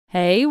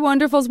Hey,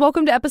 wonderfuls.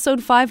 Welcome to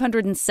episode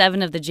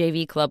 507 of the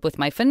JV Club with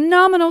my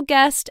phenomenal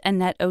guest,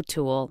 Annette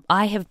O'Toole.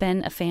 I have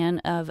been a fan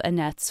of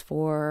Annette's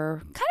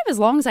for kind of as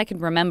long as I can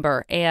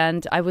remember,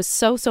 and I was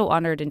so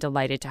honored and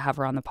delighted to have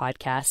her on the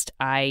podcast.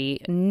 I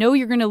know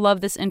you're going to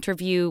love this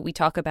interview. We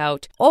talk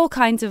about all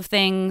kinds of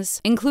things,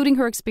 including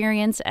her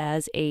experience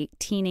as a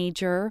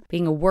teenager,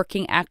 being a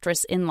working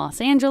actress in Los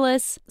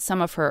Angeles,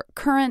 some of her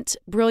current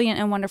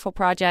brilliant and wonderful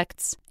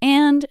projects,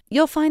 and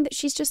you'll find that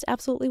she's just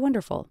absolutely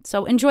wonderful.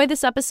 So enjoy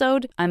this episode.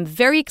 I'm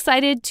very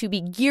excited to be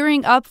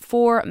gearing up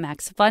for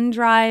Max Fun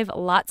Drive.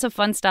 Lots of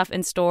fun stuff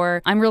in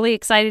store. I'm really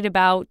excited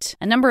about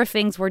a number of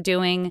things we're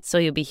doing, so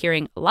you'll be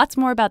hearing lots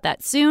more about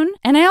that soon.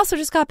 And I also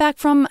just got back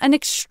from an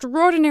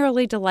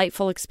extraordinarily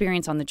delightful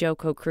experience on the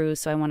JoCo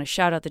cruise, so I want to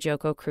shout out the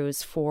JoCo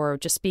cruise for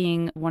just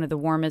being one of the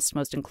warmest,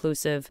 most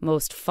inclusive,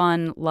 most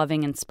fun,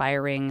 loving,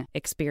 inspiring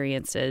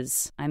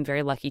experiences I'm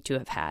very lucky to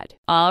have had.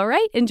 All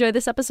right, enjoy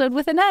this episode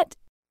with Annette.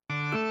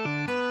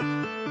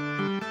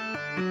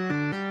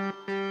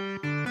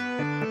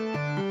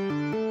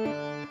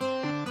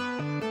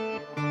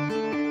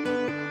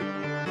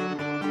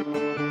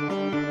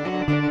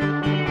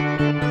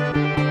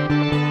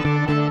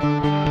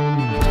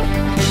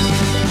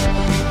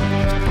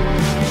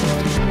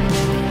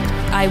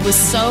 I was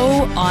so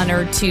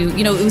honored to,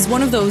 it was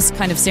one of those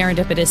kind of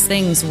serendipitous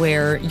things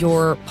where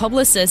your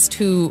publicist,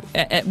 who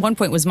at one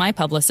point was my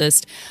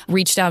publicist,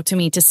 reached out to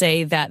me to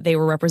say that they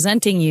were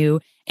representing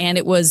you. And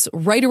it was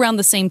right around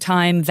the same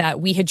time that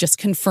we had just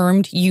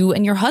confirmed you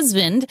and your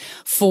husband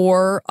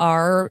for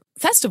our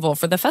festival,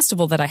 for the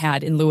festival that I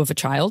had in lieu of a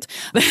child.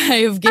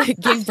 I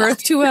gave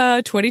birth to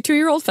a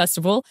 22-year-old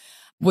festival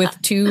with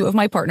two of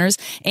my partners,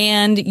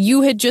 and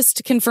you had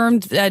just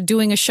confirmed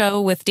doing a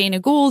show with Dana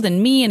Gould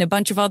and me and a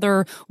bunch of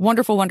other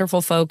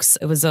wonderful folks.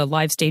 It was a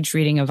live stage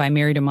reading of I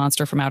Married a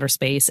Monster from Outer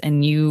Space,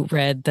 and you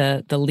read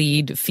the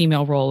lead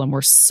female role and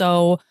were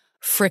so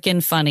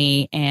frickin'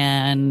 funny,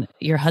 and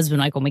your husband,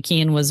 Michael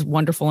McKean, was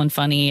wonderful and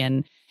funny,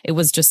 and it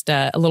was just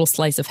a little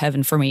slice of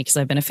heaven for me because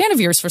I've been a fan of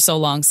yours for so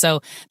long,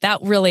 so that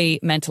really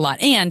meant a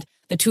lot. And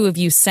the two of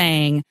you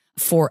sang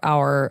for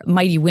our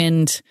Mighty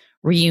Wind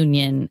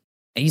reunion.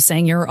 You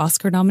sang your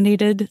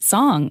Oscar-nominated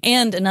song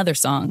and another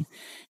song.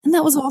 And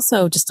that was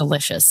also just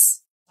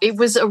delicious. It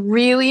was a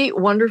really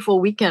wonderful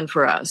weekend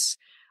for us.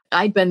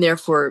 I'd been there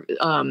for,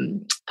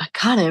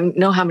 I don't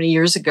know how many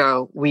years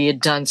ago we had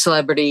done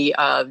celebrity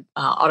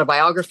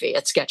autobiography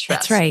at Sketchfest.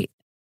 That's right.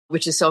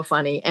 Which is so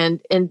funny.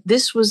 And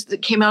this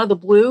came out of the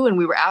blue, and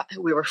we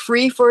were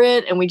free for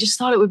it. And we just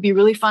thought it would be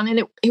really fun.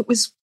 And it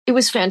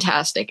was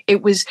fantastic.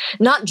 It was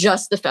not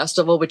just the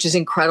festival, which is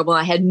incredible.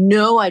 I had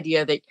no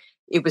idea that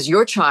it was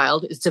your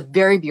child. It's a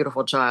very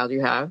beautiful child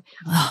you have.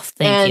 Oh,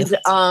 thank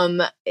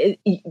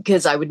you.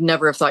 Because I would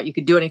never have thought you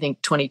could do anything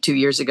 22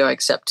 years ago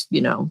except,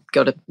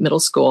 go to middle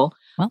school.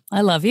 Well,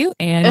 I love you,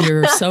 and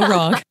you're so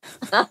wrong.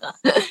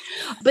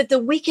 But the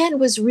weekend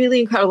was really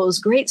incredible. It was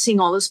great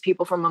seeing all those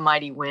people from A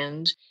Mighty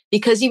Wind,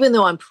 because even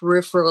though I'm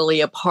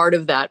peripherally a part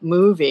of that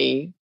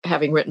movie,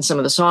 having written some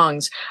of the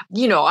songs,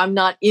 I'm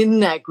not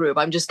in that group.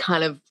 I'm just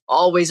kind of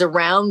always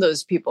around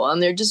those people,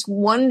 and they're just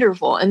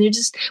wonderful. And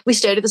we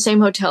stayed at the same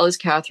hotel as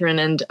Catherine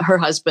and her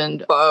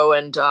husband, Bo,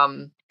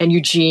 and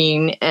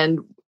Eugene.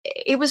 And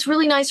it was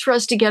really nice for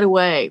us to get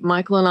away.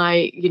 Michael and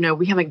I,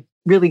 we haven't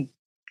really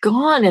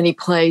gone any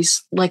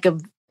place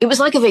it was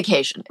like a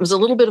vacation. It was a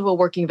little bit of a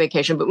working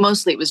vacation, but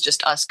mostly it was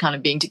just us kind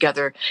of being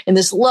together in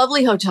this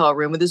lovely hotel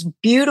room with this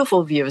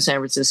beautiful view of San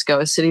Francisco,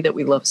 a city that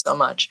we love so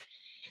much.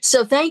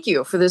 So thank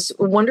you for this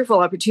wonderful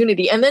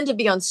opportunity. And then to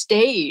be on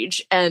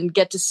stage and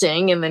get to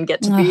sing and then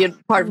get to be a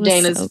part of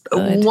Dana's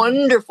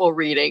wonderful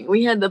reading.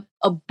 We had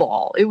a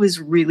ball. It was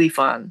really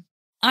fun.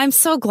 I'm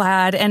so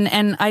glad.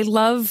 And I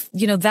love,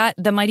 that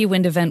the Mighty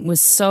Wind event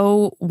was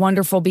so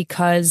wonderful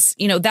because,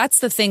 that's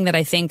the thing that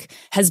I think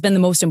has been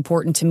the most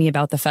important to me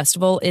about the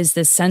festival is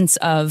this sense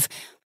of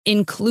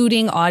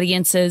including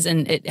audiences.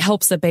 And it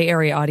helps that Bay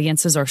Area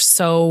audiences are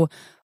so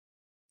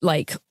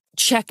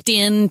checked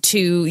in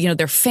to,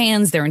 they're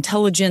fans, they're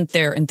intelligent,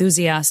 they're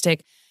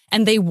enthusiastic,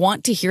 and they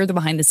want to hear the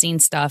behind the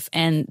scenes stuff.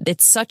 And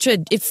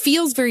it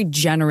feels very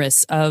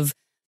generous of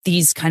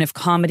these kind of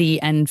comedy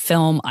and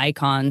film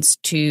icons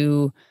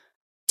to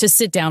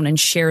sit down and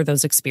share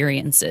those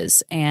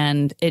experiences.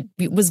 And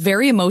it was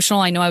very emotional.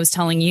 I know I was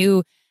telling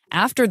you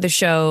after the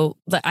show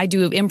that I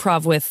do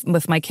improv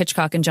with Mike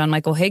Hitchcock and John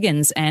Michael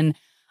Higgins. And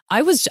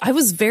I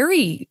was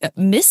very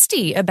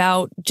misty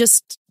about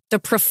just the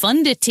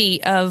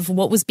profundity of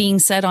what was being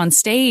said on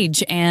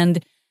stage.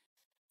 And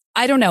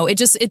I don't know.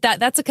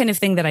 That's the kind of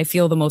thing that I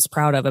feel the most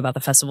proud of about the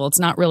festival. It's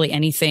not really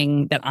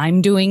anything that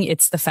I'm doing.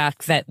 It's the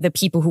fact that the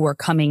people who are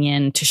coming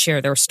in to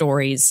share their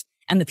stories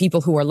and the people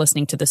who are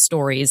listening to the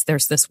stories,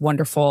 there's this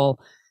wonderful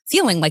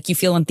feeling like you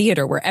feel in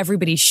theater where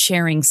everybody's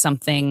sharing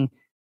something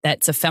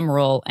that's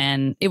ephemeral,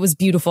 and it was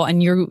beautiful.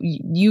 And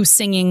you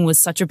singing was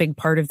such a big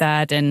part of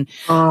that. And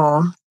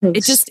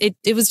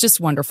it was just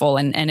wonderful.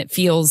 And it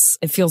feels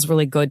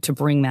really good to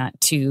bring that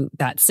to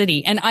that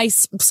city. And I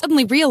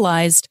suddenly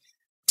realized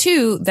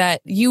too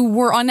that you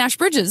were on Nash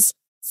Bridges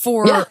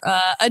for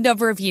a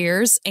number of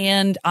years.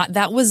 And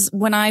that was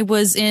when I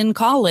was in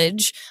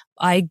college.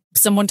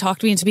 Someone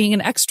talked me into being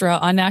an extra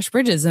on Nash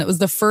Bridges. And it was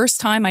the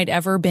first time I'd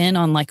ever been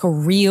on like a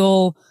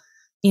real,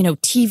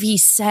 TV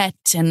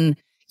set and,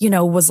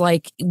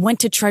 went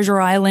to Treasure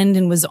Island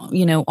and was,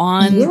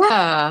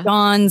 on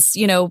John's,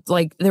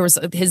 like there was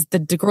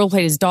the girl who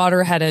played his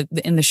daughter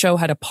in the show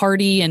had a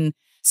party. And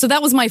so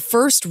that was my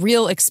first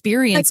real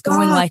experience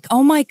going like,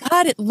 oh my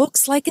God, it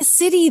looks like a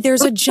city.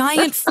 There's a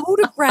giant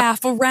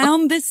photograph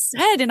around this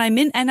set and I'm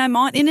in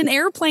an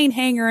airplane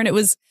hangar. And it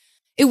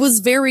was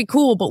very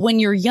cool. But when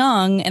you're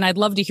young, and I'd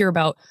love to hear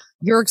about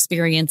your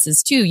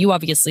experiences too. You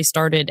obviously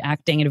started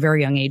acting at a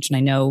very young age. And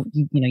I know,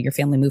 your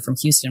family moved from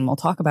Houston. We'll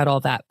talk about all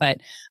that. But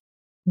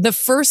the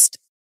first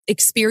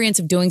experience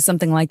of doing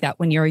something like that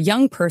when you're a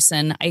young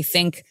person, I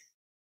think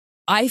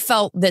I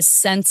felt this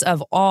sense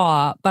of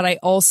awe, but I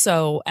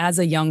also, as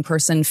a young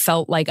person,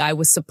 felt like I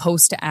was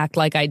supposed to act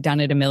like I'd done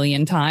it a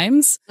million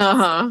times.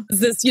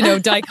 This,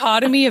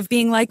 dichotomy of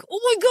being like, oh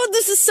my God,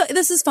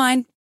 this is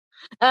fine.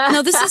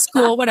 No, this is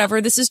cool.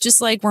 Whatever. This is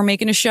just like, we're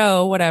making a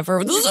show,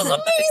 whatever. This is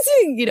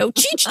amazing.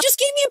 Cheech just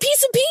gave me a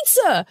piece of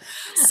pizza.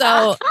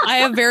 So I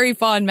have very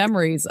fond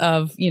memories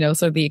of,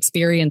 sort of the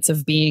experience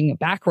of being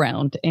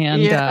background.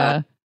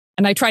 And,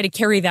 and I try to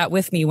carry that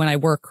with me when I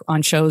work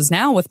on shows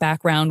now with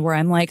background where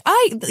I'm like,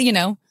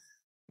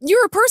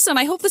 you're a person.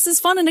 I hope this is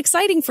fun and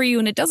exciting for you.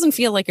 And it doesn't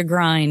feel like a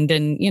grind.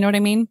 And you know what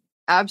I mean?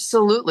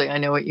 Absolutely. I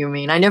know what you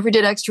mean. I never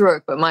did extra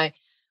work, but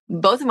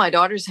both of my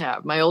daughters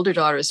have. My older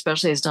daughter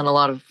especially has done a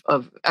lot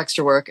of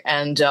extra work.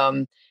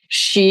 And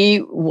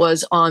she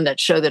was on that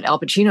show that Al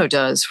Pacino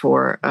does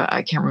for,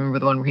 I can't remember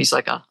the one where he's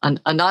like a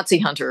Nazi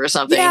hunter or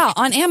something. Yeah,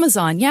 on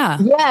Amazon. Yeah.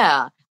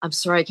 Yeah. I'm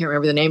sorry, I can't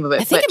remember the name of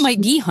it. I think it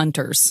might be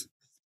Hunters.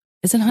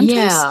 Is it Hunters?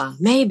 Yeah,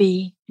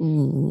 maybe.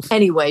 Ooh.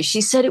 Anyway,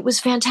 she said it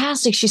was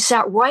fantastic. She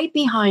sat right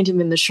behind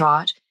him in the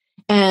shot.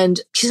 And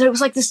she said it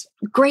was like this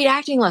great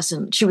acting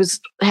lesson she was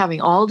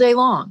having all day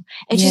long.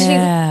 And she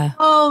said,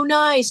 oh,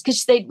 nice.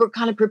 Because they were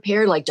kind of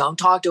prepared, like, don't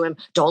talk to him.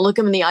 Don't look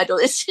him in the eye.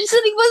 She said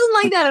he wasn't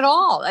like that at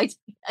all.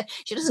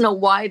 She doesn't know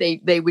why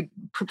they would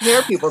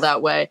prepare people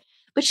that way.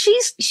 But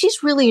she's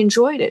really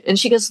enjoyed it. And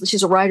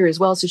she's a writer as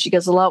well. So she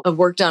gets a lot of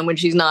work done when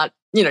she's not,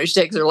 she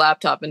takes her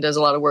laptop and does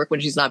a lot of work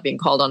when she's not being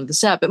called onto the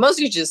set. But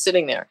mostly she's just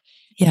sitting there.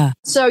 Yeah.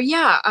 So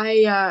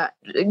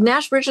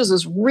Nash Bridges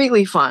was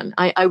really fun.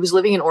 I was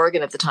living in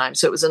Oregon at the time,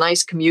 so it was a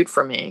nice commute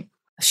for me.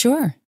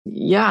 Sure.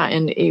 Yeah,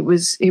 and it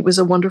was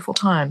a wonderful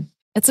time.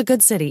 It's a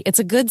good city. It's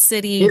a good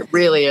city. It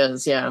really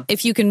is. Yeah.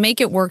 If you can make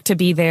it work to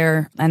be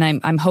there, and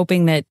I'm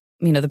hoping that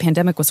the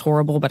pandemic was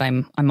horrible, but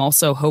I'm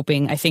also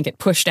hoping, I think it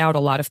pushed out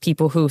a lot of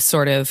people who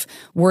sort of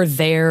were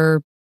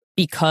there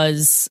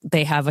because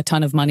they have a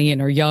ton of money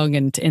and are young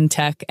and in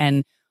tech,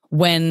 and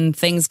when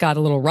things got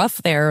a little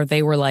rough there,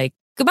 they were like,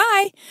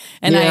 goodbye.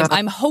 And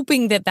I'm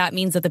hoping that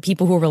means that the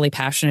people who are really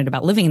passionate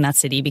about living in that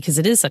city, because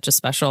it is such a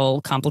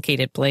special,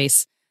 complicated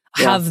place,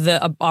 have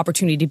the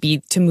opportunity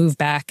to move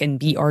back and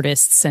be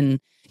artists and,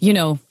 eke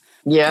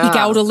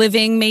out a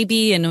living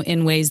maybe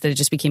in ways that it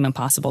just became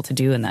impossible to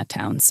do in that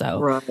town.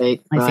 So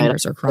my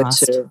fingers are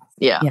crossed.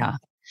 Yeah. Yeah.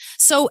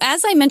 So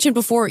as I mentioned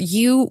before,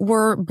 you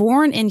were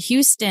born in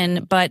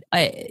Houston, but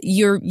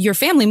your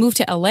family moved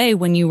to LA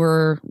when you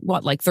were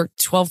like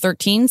 12,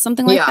 13,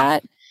 something like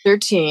that?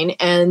 13,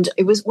 and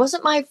it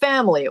wasn't my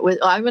family.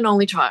 I'm an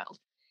only child.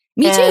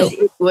 Me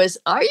too.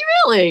 Are you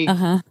really?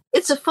 Uh-huh.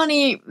 It's a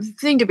funny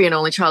thing to be an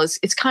only child.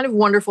 It's kind of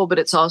wonderful, but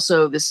it's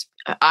also this,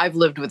 I've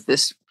lived with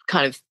this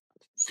kind of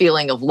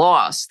feeling of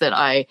loss that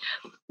I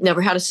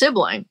never had a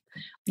sibling.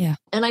 Yeah.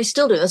 And I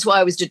still do. That's why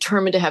I was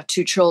determined to have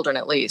 2 children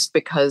at least,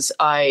 because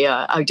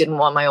I didn't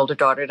want my older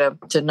daughter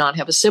to not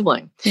have a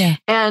sibling. Yeah.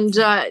 And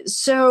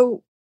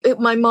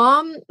my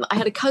mom, I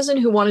had a cousin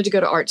who wanted to go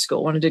to art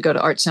school, wanted to go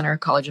to Art Center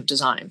College of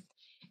Design.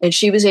 And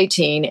she was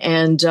 18.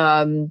 And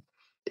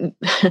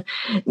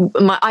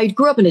I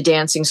grew up in a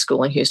dancing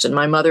school in Houston.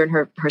 My mother and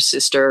her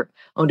sister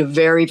owned a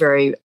very,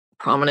 very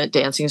prominent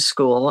dancing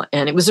school.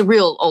 And it was a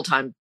real old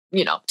time,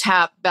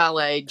 tap,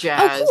 ballet,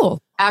 jazz,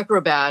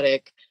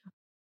 acrobatic,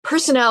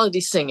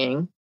 personality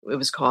singing, it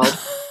was called.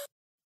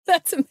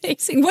 That's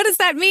amazing. What does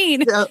that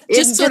mean? So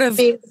just sort of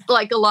means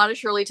like a lot of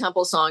Shirley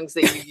Temple songs.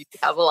 They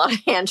have a lot of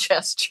hand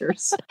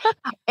gestures,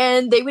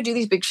 and they would do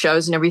these big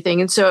shows and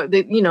everything. And so,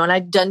 and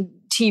I'd done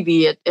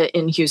TV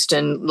in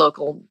Houston,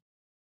 local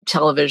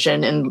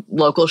television and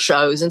local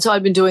shows. And so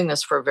I'd been doing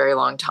this for a very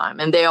long time.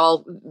 And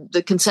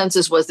the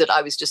consensus was that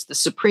I was just the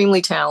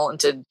supremely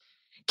talented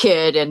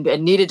kid and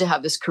needed to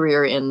have this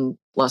career in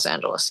Los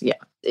Angeles. Yeah.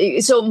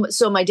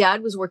 So my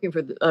dad was working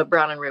for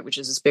Brown and Root, which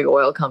is this big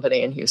oil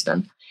company in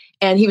Houston.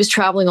 And he was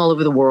traveling all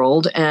over the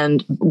world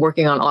and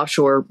working on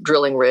offshore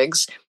drilling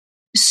rigs.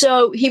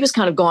 So he was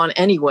kind of gone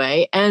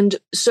anyway. And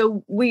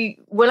so we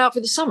went out for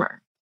the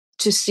summer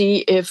to see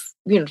if,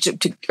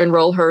 to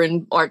enroll her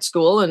in art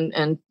school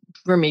and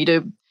for me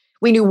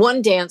we knew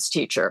one dance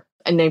teacher.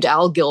 named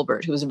Al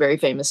Gilbert, who was a very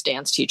famous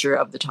dance teacher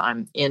of the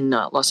time in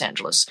Los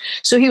Angeles.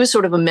 So he was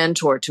sort of a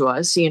mentor to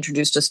us. He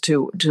introduced us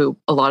to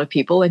a lot of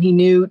people, and he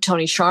knew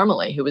Tony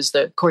Sharmely, who was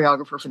the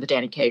choreographer for the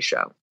Danny Kaye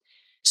show.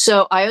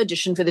 So I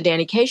auditioned for the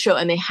Danny Kaye show,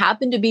 and they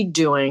happened to be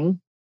doing,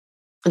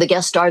 the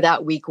guest star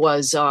that week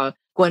was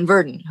Gwen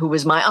Verdon, who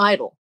was my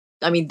idol.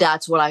 I mean,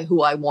 that's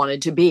who I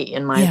wanted to be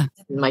in my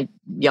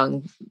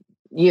young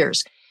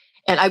years.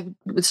 And I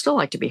would still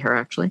like to be her,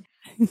 actually.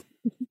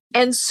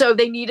 And so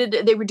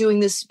they were doing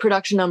this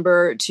production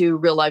number to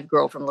Real Life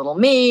Girl from Little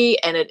Me,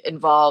 and it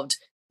involved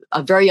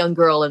a very young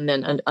girl and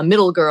then a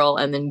middle girl,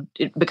 and then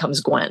it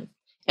becomes Gwen.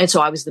 And so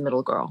I was the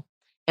middle girl.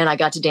 And I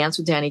got to dance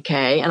with Danny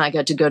Kaye, and I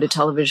got to go to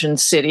Television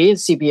City at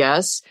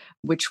CBS,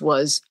 which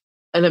was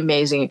an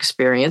amazing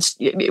experience.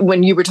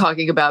 When you were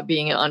talking about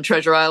being on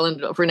Treasure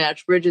Island for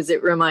Natch Bridges,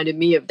 it reminded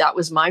me of that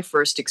was my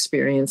first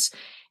experience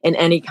in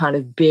any kind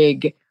of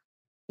big,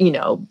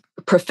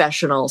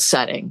 professional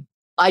setting.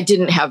 I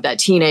didn't have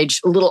that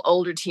little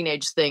older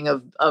teenage thing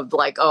of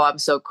like, oh, I'm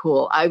so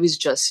cool. I was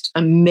just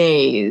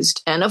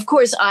amazed. And of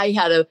course, I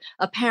had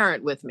a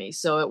parent with me.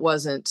 So it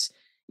wasn't,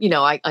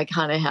 I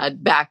kind of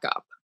had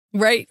backup.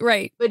 Right.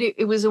 But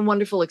it was a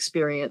wonderful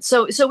experience.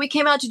 So we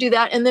came out to do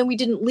that. And then we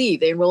didn't leave.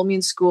 They enrolled me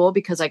in school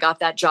because I got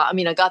that job. I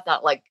mean, I got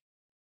that like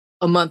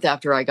a month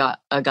after I got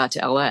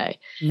to LA.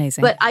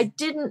 Amazing. But I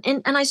didn't.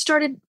 And I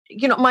started,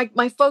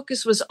 my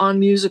focus was on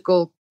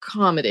musical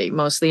comedy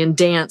mostly and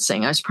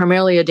dancing. I was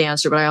primarily a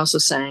dancer, but I also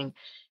sang.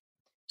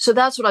 So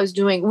that's what I was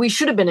doing. We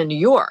should have been in New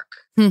York,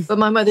 but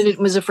my mother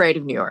was afraid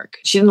of New York.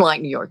 She didn't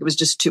like New York. It was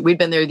just we'd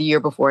been there the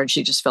year before, and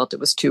she just felt it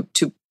was too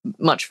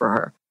much for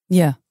her.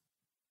 Yeah.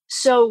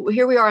 So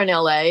here we are in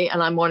LA,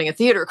 and I'm wanting a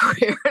theater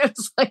career.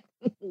 It's like,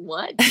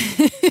 what?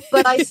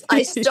 But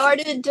I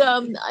started,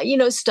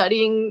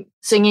 studying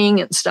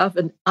singing and stuff.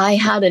 And I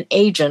had an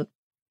agent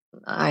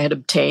I had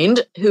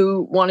obtained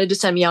who wanted to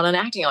send me out on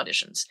acting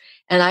auditions.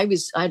 And I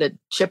had a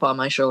chip on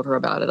my shoulder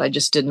about it. I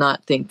just did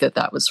not think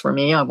that was for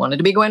me. I wanted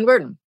to be Gwen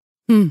Verdon.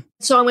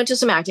 So I went to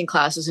some acting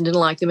classes and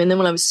didn't like them. And then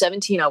when I was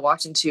 17, I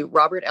walked into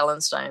Robert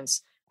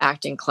Ellenstein's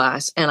acting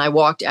class, and I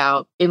walked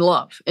out in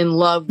love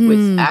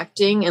with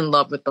acting, in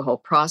love with the whole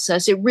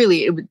process.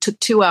 It took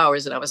 2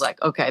 hours, and I was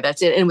like, okay,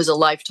 that's it. And it was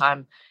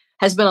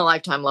has been a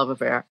lifetime love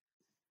affair.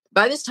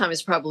 By this time,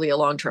 it's probably a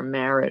long-term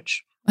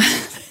marriage.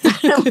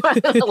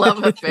 A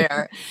love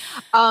affair.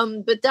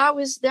 But that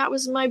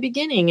was my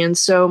beginning. And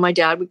so my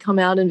dad would come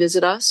out and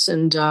visit us.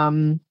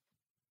 And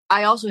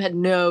I also had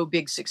no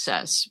big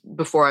success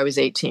before I was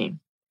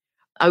 18.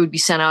 I would be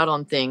sent out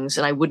on things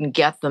and I wouldn't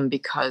get them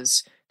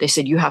because they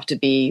said, you have to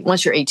be,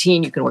 once you're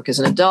 18, you can work as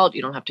an adult.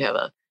 You don't have to have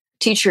a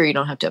teacher. You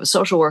don't have to have a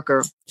social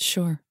worker.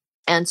 Sure.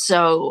 And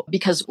so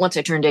because once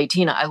I turned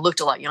 18, I looked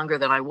a lot younger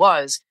than I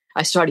was.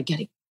 I started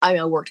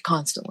I worked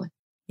constantly.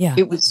 Yeah.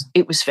 It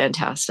was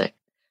fantastic.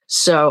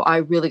 So I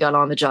really got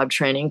on the job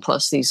training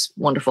plus these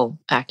wonderful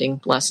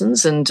acting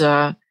lessons. And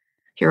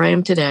here I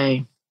am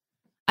today.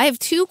 I have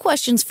two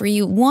questions for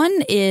you.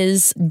 One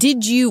is,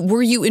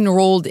 were you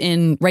enrolled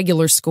in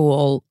regular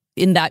school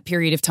in that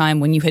period of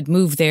time when you had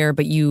moved there,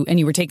 and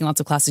you were taking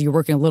lots of classes, you were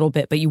working a little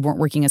bit, but you weren't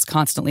working as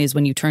constantly as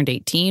when you turned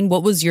 18?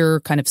 What was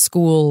your kind of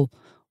school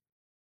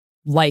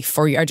life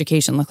or your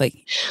education look like?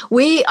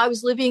 I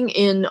was living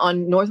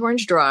on North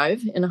Orange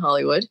Drive in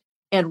Hollywood,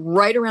 and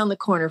right around the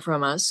corner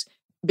from us,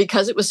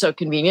 because it was so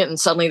convenient, and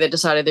suddenly they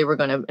decided they were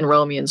going to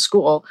enroll me in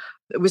school.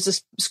 It was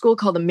this school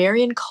called the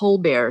Marion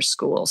Colbert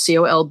School,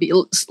 Colb,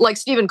 like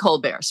Stephen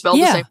Colbert, spelled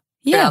the same.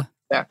 Yeah.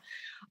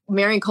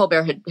 Marion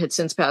Colbert had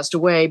since passed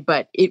away,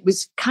 but it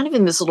was kind of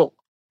in this little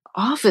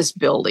office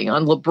building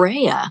on La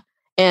Brea.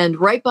 And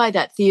right by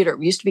that theater,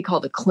 it used to be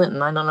called the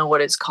Clinton. I don't know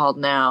what it's called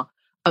now.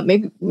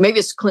 Maybe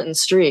it's Clinton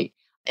Street.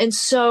 And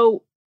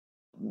so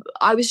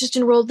I was just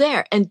enrolled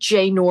there. And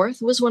Jay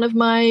North was one of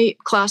my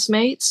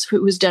classmates,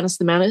 who was Dennis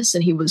the Menace,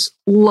 and he was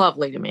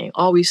lovely to me,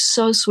 always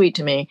so sweet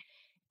to me.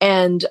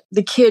 And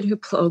the kid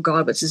oh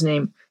God, what's his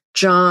name?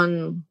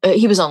 John,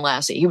 he was on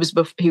Lassie. He was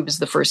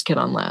the first kid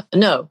on Lassie.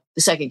 No,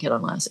 the second kid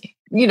on Lassie.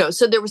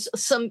 So there was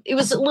it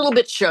was a little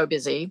bit show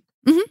busy.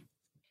 Mm-hmm.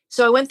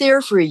 So I went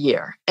there for a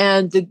year.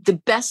 And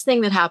the best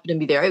thing that happened to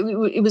me there,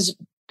 it was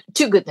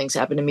two good things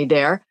happened to me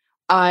there.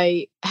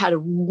 I had a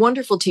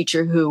wonderful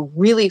teacher who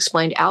really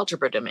explained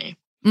algebra to me.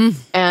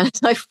 And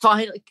I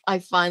finally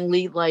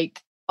I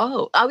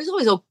was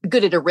always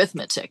good at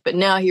arithmetic, but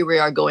now here we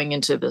are going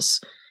into this.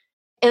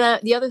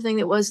 And the other thing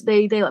that was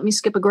they let me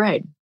skip a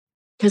grade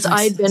because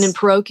I had been in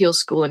parochial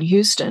school in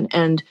Houston.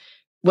 And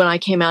when I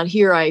came out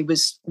here, I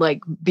was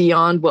like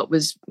beyond what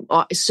was.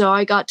 So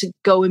I got to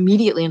go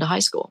immediately into high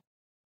school,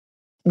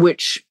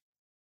 which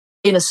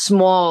in a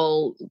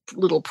small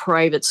little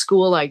private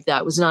school like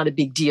that was not a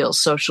big deal.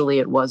 Socially,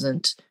 it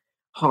wasn't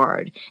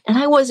hard. And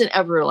I wasn't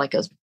ever like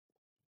a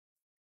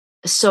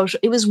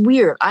social. It was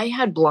weird. I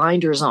had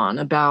blinders on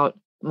about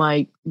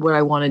what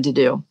I wanted to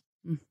do.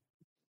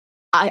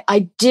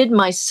 I did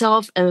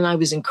myself, and then I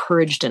was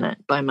encouraged in it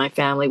by my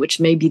family, which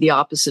may be the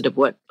opposite of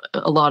what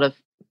a lot of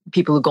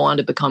people who go on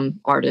to become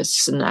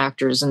artists and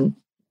actors and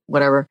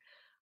whatever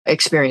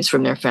experience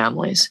from their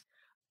families.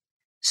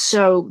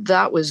 So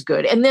that was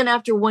good. And then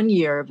after 1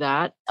 year of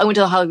that, I went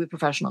to the Hollywood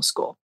Professional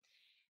School,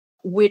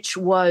 which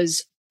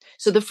was,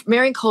 so the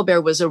Marion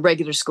Colbert was a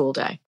regular school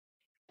day.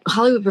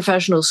 Hollywood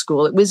Professional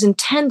School, it was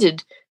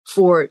intended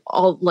for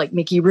all like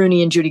Mickey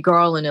Rooney and Judy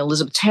Garland and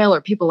Elizabeth Taylor,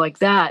 people like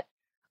that,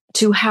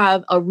 to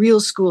have a real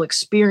school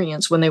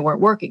experience when they weren't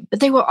working.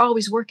 But they were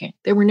always working.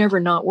 They were never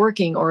not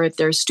working or at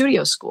their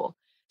studio school.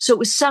 So it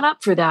was set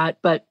up for that.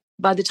 But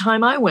by the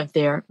time I went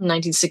there in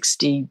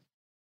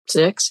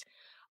 1966,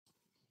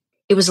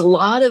 it was a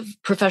lot of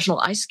professional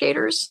ice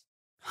skaters,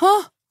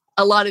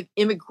 a lot of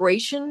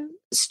immigration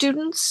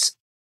students,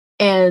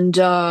 and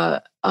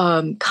kind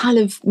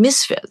of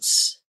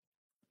misfits.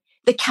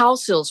 The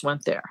Cowsills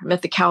went there. I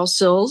met the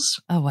Cowsills.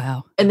 Oh,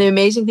 wow. And the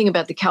amazing thing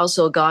about the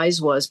Cowsill guys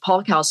was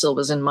Paul Cowsill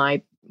was in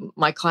my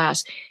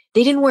class.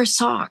 They didn't wear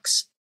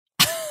socks.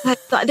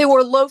 They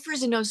wore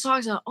loafers and no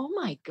socks. And oh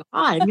my God,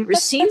 I've never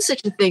seen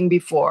such a thing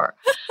before.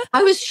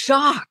 I was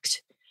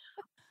shocked.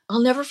 I'll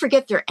never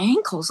forget their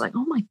ankles. Like,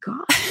 oh my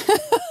God.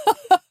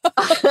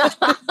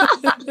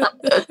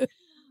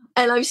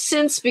 And I've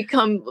since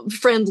become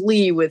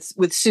friendly with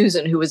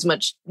Susan, who was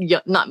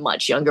not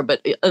much younger,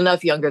 but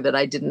enough younger that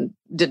I didn't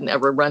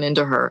ever run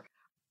into her.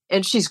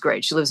 And she's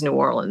great. She lives in New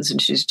Orleans,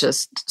 and she's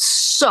just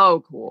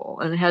so cool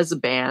and has a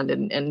band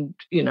and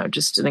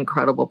just an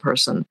incredible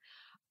person.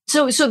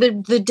 So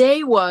the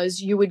day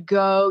was you would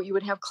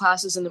have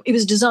classes it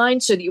was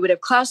designed so that you would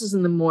have classes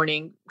in the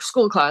morning,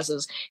 school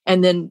classes,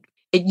 and then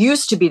it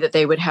used to be that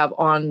they would have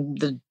on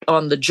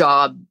the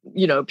job,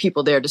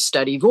 people there to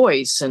study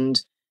voice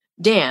and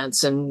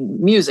dance and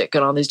music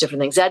and all these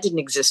different things. That didn't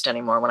exist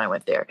anymore when I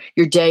went there.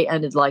 Your day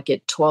ended like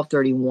at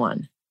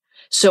 12:31.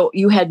 So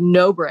you had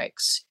no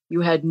breaks. You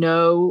had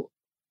no,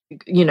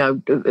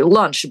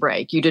 lunch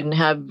break. You didn't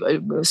have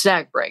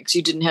snack breaks.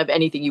 You didn't have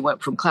anything. You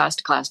went from class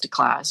to class to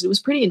class. It was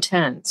pretty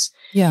intense.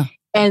 Yeah.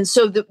 And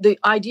so the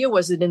idea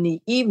was that in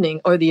the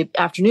evening or the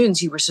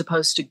afternoons, you were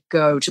supposed to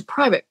go to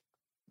private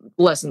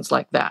lessons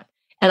like that.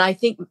 And I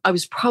think I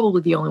was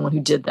probably the only one who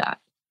did that.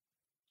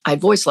 I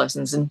had voice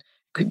lessons and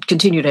could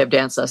continue to have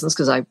dance lessons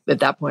because at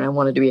that point I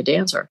wanted to be a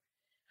dancer.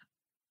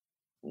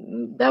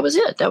 That was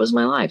it. That was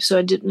my life.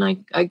 So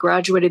I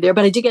graduated there,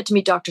 but I did get to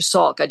meet Dr.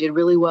 Salk. I did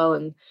really well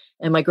and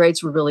my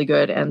grades were really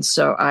good. And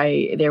so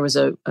there was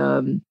a,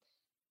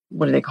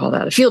 what do they call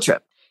that? A field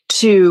trip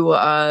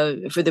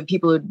for the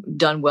people who'd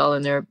done well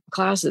in their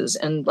classes.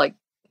 And like,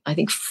 I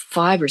think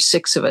 5 or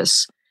 6 of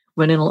us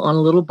went in on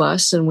a little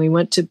bus and we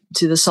went to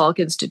the Salk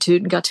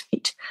Institute and got to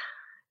meet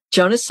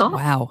Jonas Salk.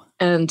 Wow.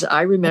 And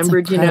I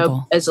remembered,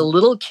 as a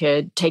little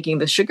kid taking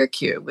the sugar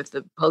cube with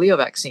the polio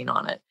vaccine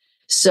on it.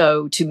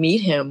 So to meet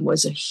him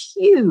was a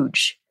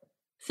huge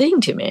thing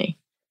to me.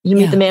 You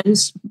meet the man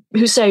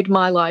who saved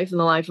my life and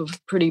the life of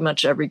pretty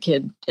much every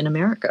kid in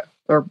America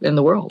or in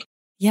the world.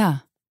 Yeah.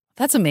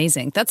 That's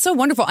amazing. That's so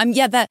wonderful.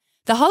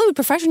 The Hollywood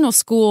Professional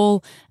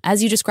School,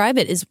 as you describe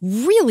it, is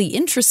really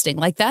interesting.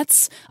 Like,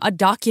 that's a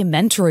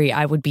documentary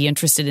I would be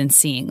interested in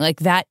seeing.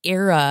 Like, that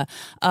era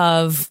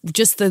of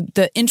just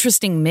the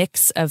interesting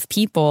mix of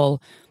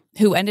people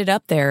who ended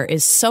up there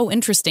is so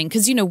interesting.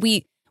 Because,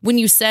 when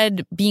you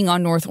said being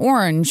on North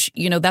Orange,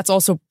 that's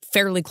also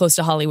fairly close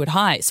to Hollywood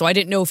High. So I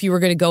didn't know if you were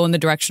going to go in the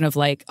direction of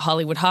like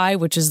Hollywood High,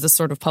 which is the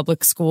sort of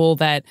public school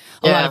that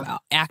a lot of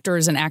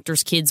actors and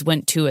actors' kids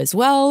went to as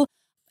well.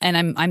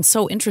 And I'm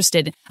so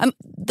interested.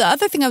 The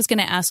other thing I was going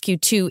to ask you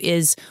too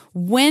is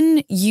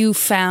when you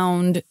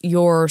found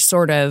your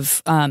sort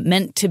of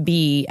meant to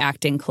be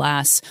acting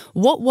class,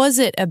 what was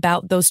it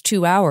about those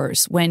 2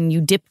 hours when you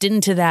dipped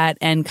into that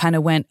and kind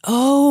of went,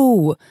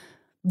 oh,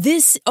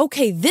 this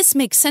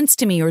makes sense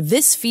to me, or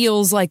this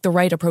feels like the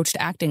right approach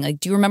to acting? Like,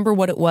 do you remember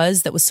what it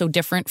was that was so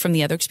different from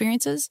the other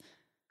experiences?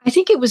 I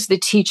think it was the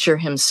teacher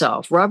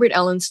himself. Robert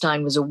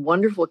Ellenstein was a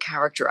wonderful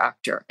character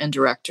actor and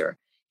director.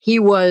 He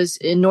was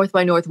in North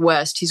by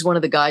Northwest. He's one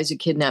of the guys who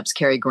kidnaps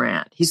Cary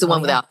Grant. He's the one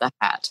without the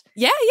hat.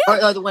 Yeah.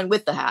 Or the one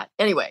with the hat.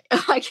 Anyway,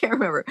 I can't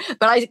remember.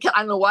 But I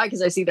don't know why,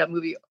 because I see that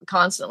movie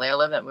constantly. I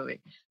love that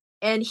movie.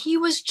 And he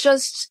was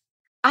just,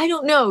 I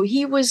don't know,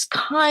 he was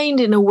kind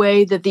in a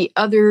way that the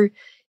other,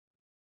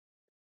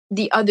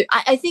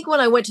 I think when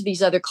I went to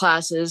these other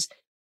classes,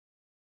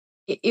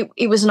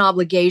 it was an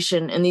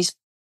obligation. And these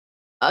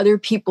other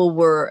people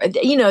were,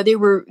 they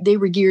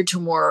were geared to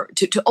more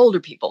to older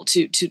people,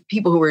 to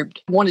people who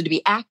wanted to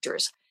be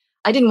actors.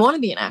 I didn't want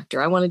to be an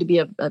actor. I wanted to be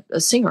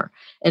a singer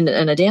and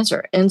a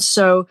dancer. And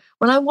so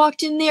when I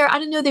walked in there, I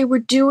don't know,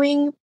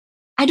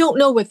 I don't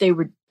know what they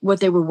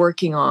were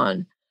working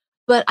on,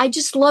 but I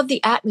just loved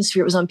the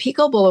atmosphere. It was on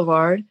Pico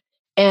Boulevard,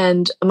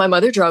 and my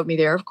mother drove me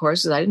there, of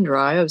course, because I didn't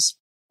drive. I was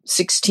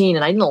 16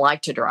 and I didn't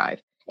like to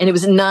drive, and it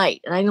was at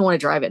night, and I didn't want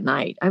to drive at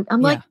night.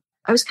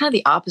 I was kind of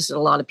the opposite of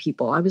a lot of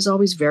people. I was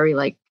always very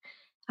I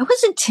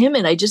wasn't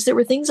timid. There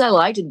were things I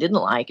liked and didn't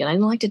like, and I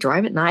didn't like to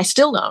drive at night. I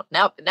still don't.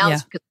 Now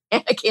it's because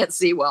I can't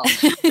see well.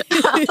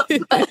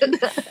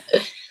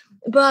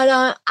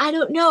 but I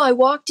don't know. I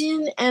walked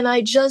in and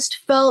I just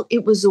felt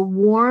it was a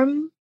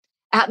warm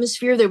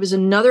atmosphere. There was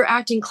another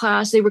acting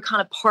class. They were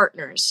kind of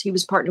partners. He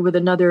was partnered with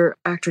another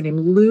actor named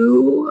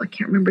Lou. I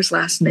can't remember his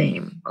last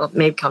name. Well, it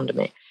may come to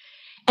me.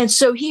 And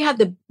so he had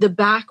the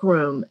back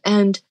room,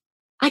 and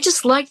I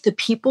just liked the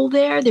people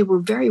there. They were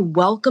very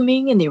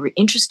welcoming, and they were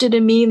interested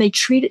in me, and they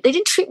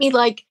didn't treat me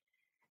like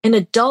an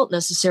adult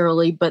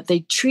necessarily, but they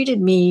treated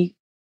me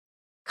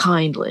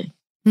kindly.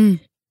 And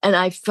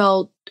I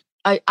felt,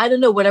 I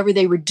don't know, whatever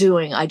they were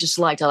doing, I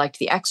liked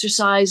the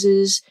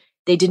exercises.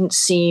 They didn't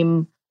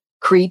seem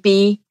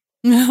creepy.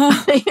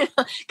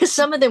 Because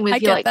some of them would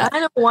feel like, I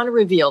don't want to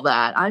reveal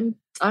that. I'm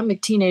a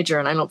teenager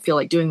and I don't feel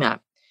like doing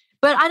that.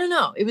 But I don't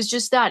know. It was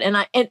just that. And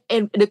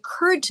it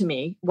occurred to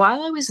me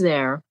while I was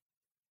there,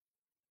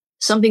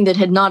 something that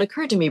had not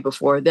occurred to me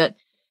before, that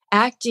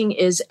acting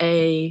is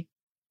a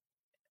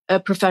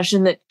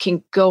profession that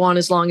can go on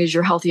as long as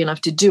you're healthy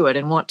enough to do it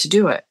and want to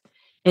do it.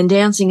 And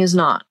dancing is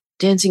not.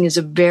 Dancing is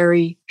a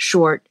very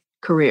short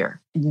career.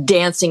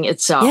 Dancing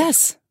itself.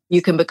 Yes.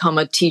 You can become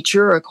a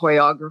teacher or a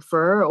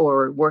choreographer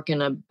or work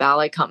in a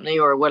ballet company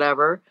or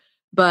whatever,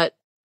 but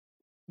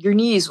your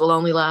knees will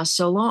only last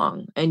so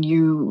long. And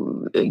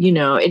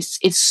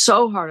it's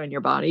so hard on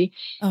your body.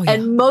 Oh, yeah.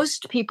 And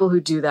most people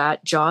who do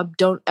that job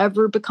don't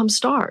ever become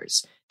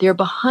stars. They're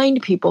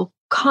behind people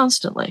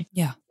constantly.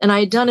 Yeah. And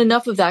I had done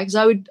enough of that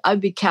because I'd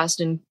be cast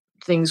in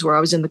things where I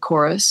was in the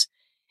chorus,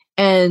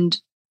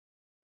 and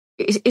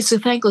it's a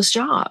thankless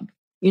job.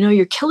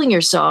 You're killing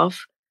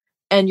yourself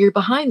and you're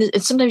behind it.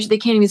 And sometimes they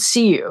can't even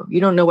see you. You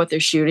don't know what they're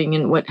shooting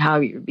and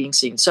how you're being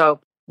seen. So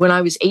when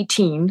I was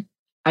 18,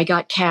 I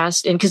got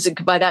cast in, because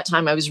by that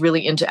time I was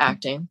really into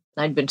acting.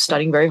 I'd been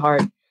studying very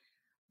hard.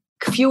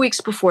 A few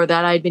weeks before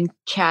that, I'd been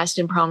cast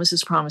in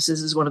Promises,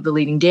 Promises as one of the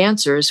leading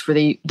dancers for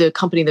the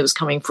company that was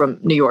coming from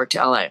New York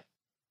to LA.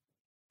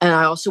 And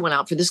I also went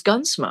out for this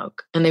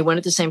Gunsmoke, and they went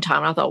at the same time.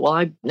 And I thought, well,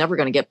 I'm never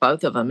going to get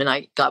both of them. And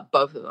I got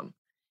both of them.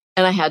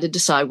 And I had to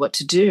decide what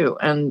to do.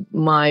 And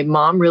my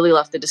mom really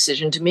left the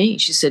decision to me.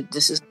 She said,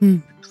 this is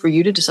for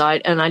you to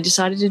decide. And I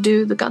decided to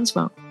do the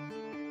Gunsmoke.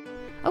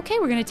 Okay,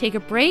 we're going to take a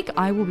break.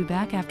 I will be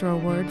back after a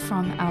word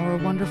from our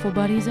wonderful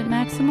buddies at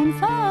Maximum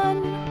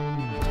Fun.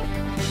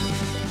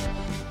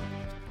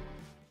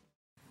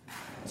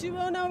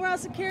 209 raw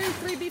security,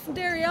 3 beef and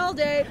dairy all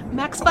day.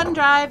 Max Fun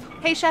Drive.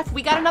 Hey, Chef,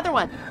 we got another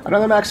one.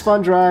 Another Max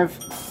Fun Drive.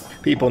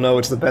 People know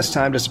it's the best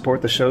time to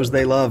support the shows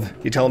they love.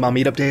 You tell them our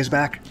Meetup Day is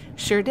back?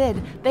 Sure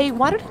did. They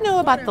wanted to know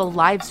about the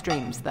live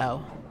streams,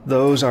 though.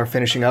 Those are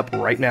finishing up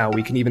right now.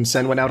 We can even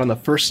send one out on the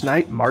first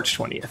night, March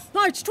 20th.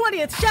 March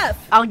 20th,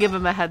 Chef! I'll give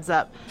them a heads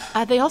up.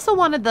 They also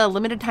wanted the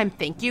limited time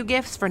thank you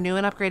gifts for new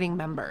and upgrading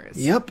members.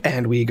 Yep,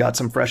 and we got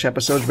some fresh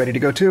episodes ready to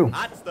go too.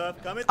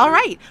 All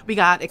right, we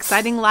got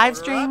exciting live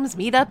streams,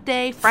 Meetup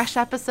Day, fresh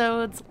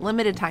episodes,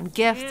 limited time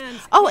gifts.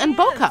 And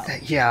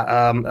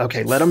BOCO.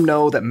 Okay, let them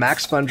know that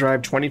Max Fun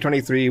Drive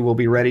 2023 will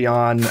be ready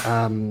on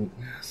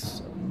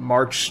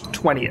March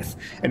 20th,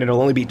 and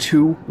it'll only be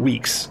 2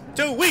 weeks.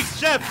 2 weeks,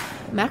 Chef!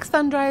 Max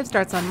Fun Drive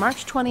starts on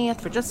March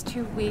 20th for just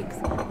 2 weeks.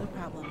 No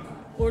problem.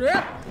 Order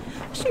up!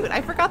 Shoot,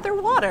 I forgot their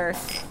water.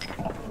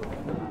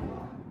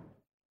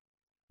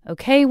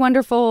 Okay,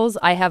 wonderfuls,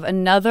 I have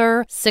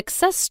another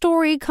success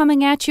story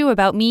coming at you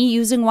about me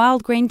using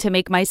wild grain to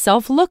make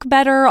myself look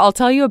better. I'll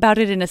tell you about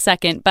it in a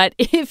second. But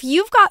if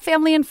you've got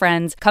family and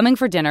friends coming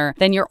for dinner,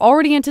 then you're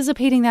already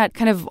anticipating that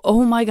kind of,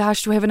 oh my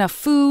gosh, do I have enough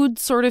food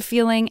sort of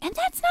feeling? And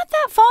that's not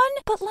that fun.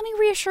 But let me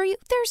reassure you,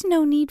 there's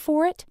no need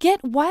for it.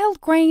 Get wild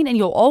grain and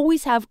you'll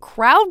always have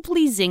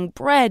crowd-pleasing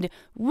bread,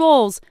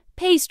 rolls,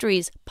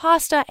 pastries,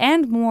 pasta,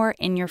 and more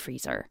in your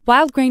freezer.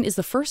 Wild Grain is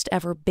the first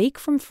ever bake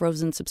from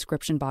frozen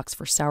subscription box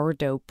for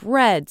sourdough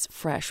breads,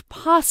 fresh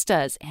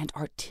pastas, and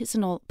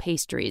artisanal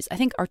pastries. I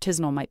think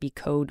artisanal might be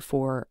code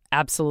for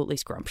absolutely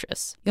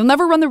scrumptious. You'll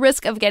never run the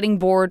risk of getting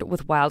bored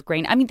with Wild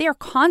Grain. I mean, they are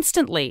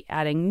constantly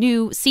adding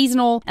new,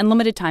 seasonal, and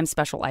limited time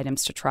special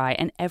items to try,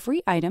 and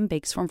every item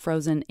bakes from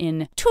frozen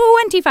in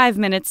 25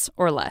 minutes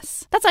or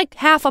less. That's like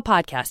half a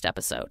podcast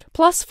episode.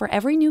 Plus, for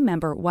every new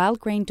member, Wild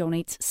Grain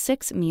donates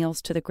 6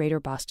 meals to the Greater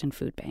Boston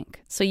Food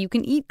Bank. So you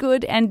can eat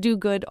good and do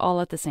good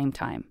all at the same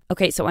time.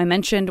 Okay, so I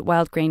mentioned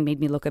Wild Grain made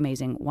me look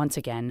amazing once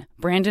again.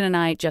 Brandon and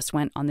I just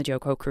went on the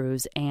JoCo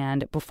cruise,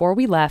 and before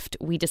we left,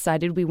 we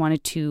decided we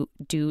wanted to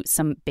do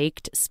some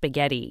baked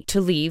spaghetti to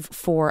leave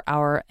for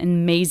our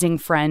amazing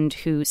friend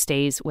who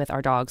stays with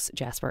our dogs,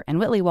 Jasper and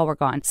Whitley, while we're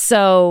gone.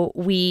 So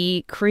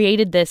we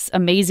created this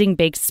amazing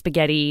baked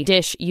spaghetti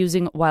dish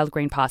using wild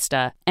grain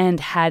pasta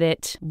and had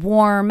it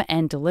warm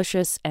and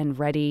delicious and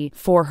ready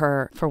for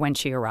her for when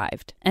she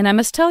arrived. And I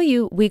must tell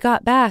you, we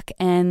got back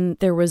and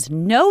there was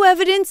no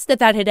evidence that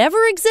that had ever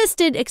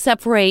existed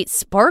except for a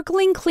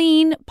sparkling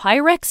clean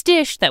Pyrex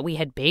dish that we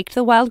had baked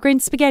the wild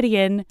grain spaghetti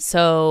in.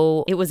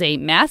 So it was a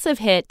massive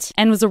hit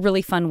and was a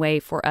really fun way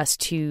for us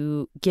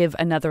to give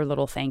another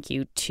little thank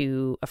you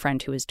to a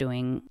friend who is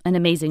doing an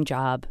amazing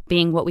job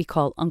being what we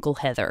call Uncle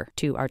Heather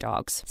to our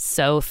dogs.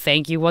 So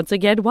thank you once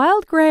again,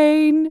 Wild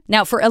Grain.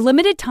 Now, for a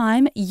limited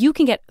time, you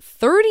can get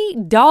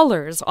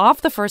 $30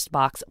 off the first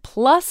box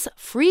plus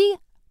free,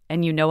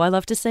 and you know I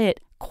love to say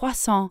it,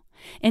 croissant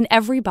in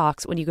every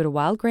box when you go to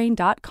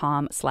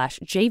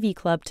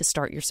wildgrain.com/jvclub to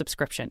start your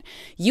subscription.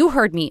 You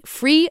heard me.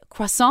 Free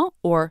croissant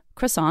or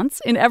croissants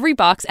in every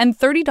box and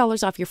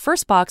 $30 off your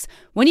first box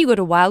when you go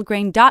to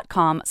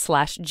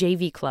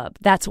wildgrain.com/jvclub.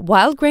 That's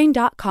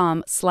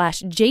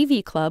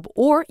wildgrain.com/jvclub,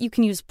 or you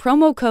can use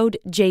promo code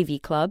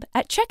JVClub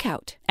at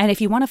checkout. And if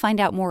you want to find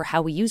out more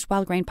how we used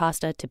wild grain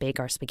pasta to bake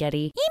our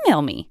spaghetti,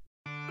 email me.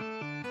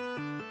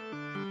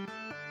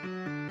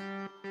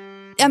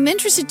 I'm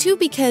interested, too,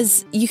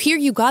 because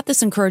you got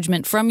this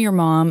encouragement from your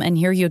mom, and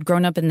here you had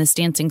grown up in this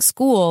dancing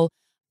school.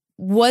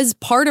 Was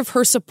part of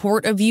her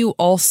support of you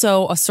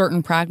also a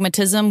certain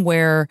pragmatism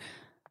where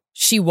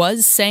she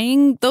was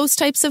saying those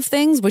types of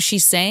things? Was she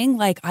saying,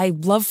 like,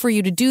 I'd love for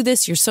you to do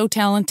this. You're so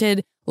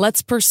talented.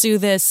 Let's pursue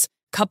this.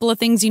 Couple of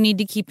things you need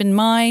to keep in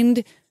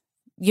mind.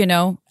 You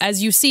know,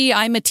 as you see,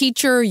 I'm a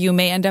teacher. You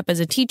may end up as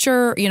a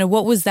teacher. You know,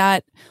 what was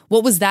that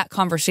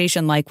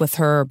conversation like with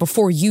her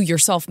before you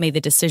yourself made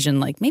the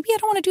decision, like, maybe I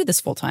don't want to do this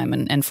full time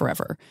and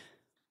forever?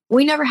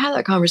 We never had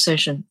that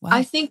conversation. Wow.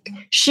 I think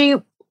she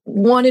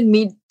wanted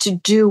me to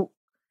do,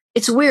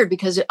 it's weird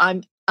because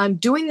I'm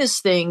doing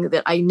this thing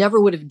that I never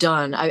would have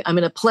done. I'm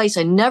in a place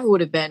I never would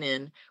have been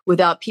in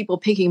without people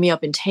picking me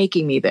up and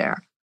taking me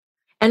there.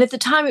 And at the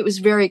time it was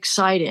very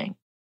exciting.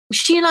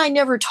 She and I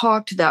never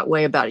talked that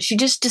way about it. She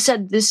just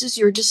said, this is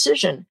your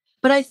decision.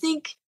 But I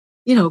think,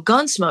 you know,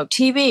 Gunsmoke,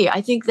 TV,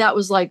 I think that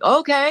was like,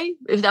 okay,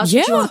 if that's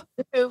what you want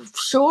to do,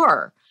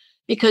 sure.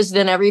 Because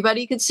then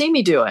everybody could see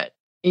me do it.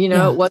 You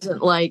know, It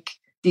wasn't like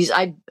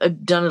I'd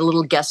done a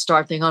little guest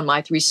star thing on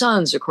My Three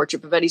Sons or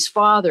Courtship of Eddie's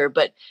Father,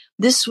 but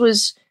this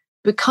was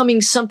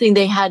becoming something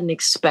they hadn't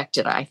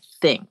expected, I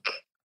think.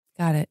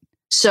 Got it.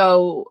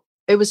 So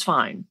it was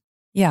fine.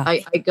 Yeah.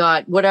 I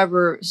got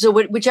whatever. So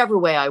whichever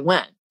way I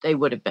went, they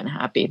would have been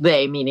happy.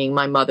 They, meaning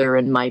my mother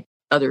and my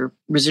other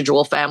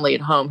residual family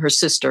at home, her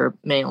sister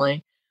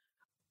mainly.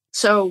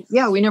 So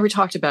yeah, we never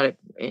talked about it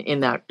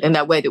in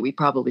that way that we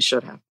probably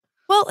should have.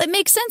 Well, it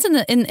makes sense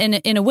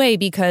in a way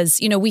because,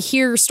 you know, we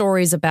hear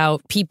stories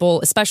about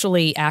people,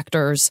 especially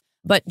actors,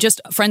 but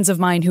just friends of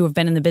mine who have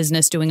been in the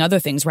business doing other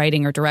things,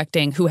 writing or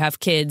directing, who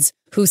have kids,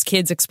 whose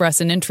kids express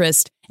an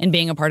interest in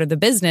being a part of the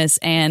business.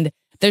 And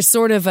there's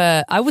sort of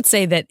I would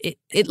say that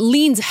it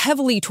leans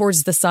heavily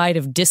towards the side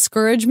of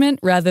discouragement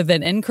rather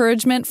than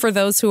encouragement for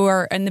those who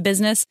are in the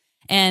business.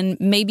 And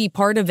maybe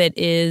part of it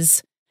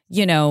is,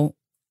 you know,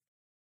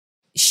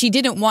 she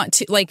didn't want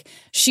to, like,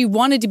 she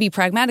wanted to be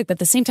pragmatic, but at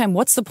the same time,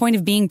 what's the point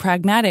of being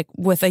pragmatic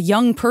with a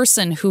young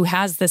person who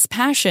has this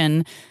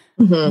passion?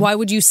 Mm-hmm. Why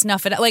would you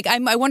snuff it? Like,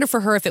 I wonder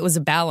for her if it was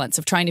a balance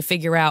of trying to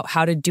figure out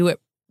how to do it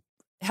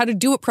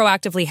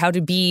proactively, how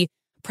to be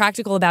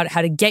practical about it,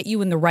 how to get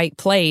you in the right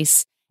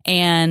place.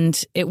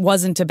 And it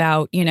wasn't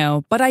about, you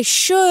know, but I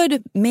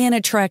should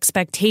manage her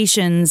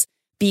expectations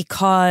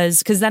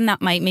because then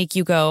that might make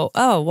you go,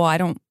 oh, well, I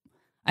don't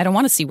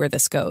want to see where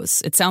this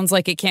goes. It sounds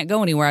like it can't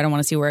go anywhere. I don't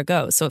want to see where it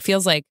goes. So it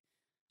feels like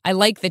I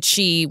like that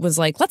she was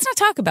like, let's not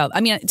talk about. I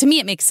mean, to me,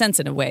 it makes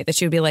sense in a way that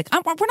she would be like, we're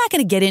not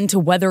going to get into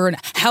whether and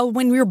how,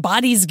 when your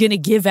body's going to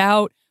give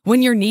out,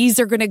 when your knees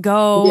are going to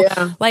go.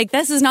 Yeah. Like,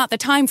 this is not the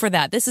time for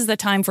that. This is the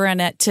time for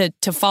Annette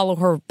to follow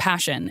her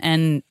passion,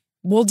 and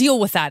we'll deal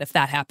with that if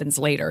that happens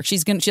later.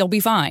 She'll be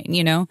fine,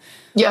 you know?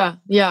 Yeah.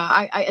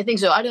 I think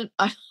so. I don't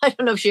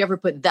know if she ever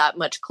put that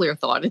much clear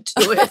thought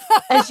into it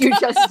as you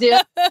just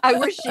did. I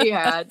wish she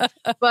had.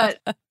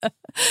 But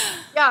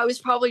yeah, it was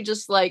probably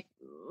just like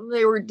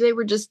they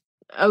were just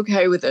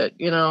okay with it,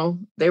 you know.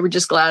 They were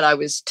just glad I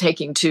was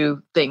taking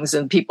two things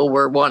and people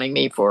were wanting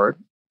me for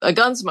a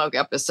Gunsmoke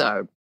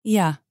episode.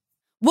 Yeah.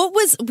 What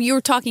was, you were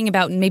talking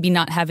about maybe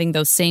not having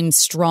those same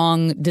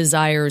strong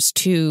desires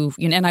to,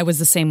 you know, and I was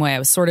the same way. I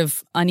was sort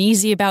of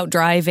uneasy about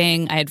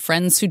driving. I had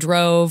friends who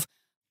drove.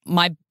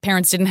 My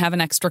parents didn't have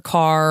an extra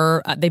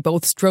car. They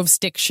both drove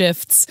stick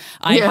shifts.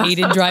 I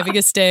hated driving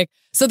a stick.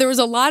 So there was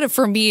a lot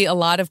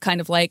of kind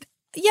of like,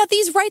 yeah,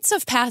 these rites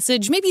of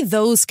passage, maybe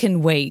those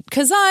can wait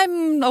because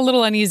I'm a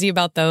little uneasy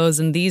about those,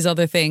 and these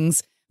other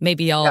things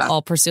maybe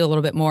I'll pursue a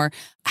little bit more.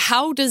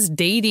 How does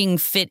dating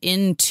fit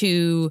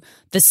into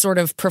this sort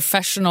of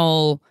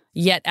professional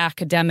yet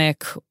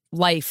academic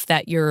life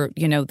that you're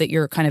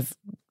kind of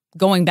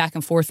going back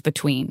and forth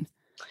between?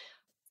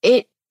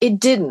 It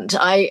didn't.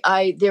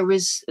 There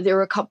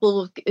were a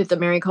couple at the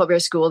Marion Colbert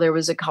School. There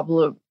was a couple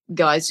of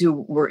guys who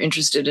were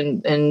interested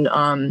in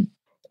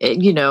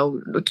you know,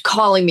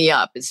 calling me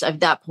up. At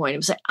that point, it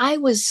was like I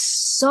was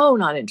so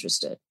not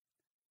interested.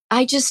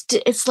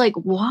 It's like,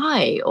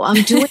 why?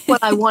 I'm doing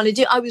what I want to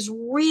do.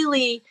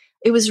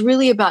 It was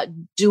really about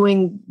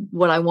doing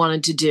what I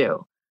wanted to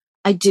do.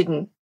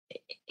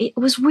 It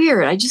was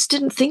weird. I just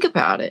didn't think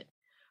about it.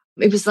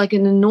 It was like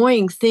an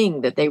annoying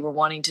thing that they were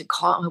wanting to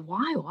call.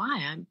 Why?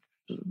 I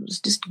was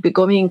just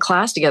going in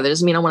class together.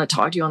 Doesn't mean I want to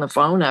talk to you on the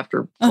phone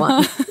after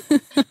class.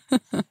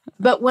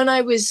 But when I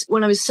was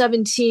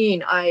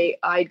 17,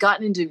 I'd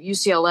gotten into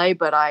UCLA,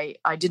 but I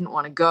didn't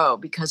want to go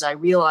because I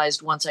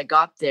realized once I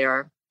got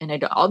there, and I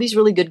got all these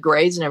really good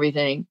grades and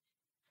everything,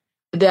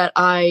 that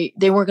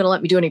they weren't going to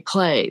let me do any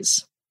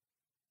plays.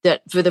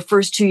 that for the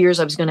first 2 years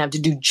I was going to have to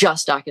do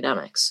just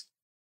academics.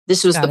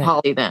 This was Got the it.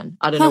 poly then.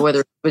 I don't know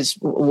whether it was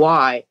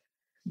why,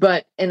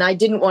 and I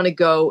didn't want to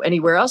go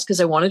anywhere else because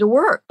I wanted to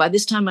work. By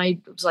this time I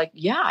was like,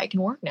 yeah, I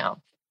can work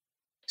now.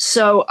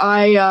 So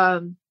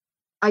I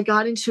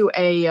got into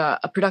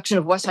a production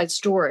of West Side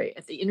Story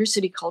at the Inner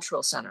City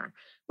Cultural Center,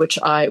 which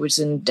was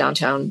in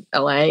downtown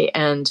LA,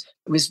 and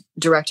it was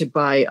directed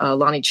by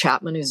Lonnie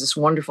Chapman, who's this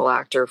wonderful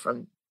actor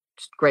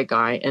great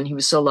guy, and he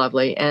was so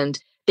lovely. And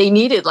they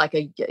needed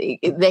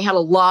they had a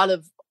lot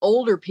of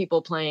older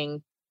people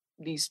playing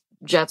these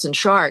Jets and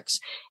Sharks,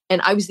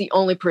 and I was the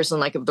only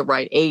person of the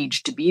right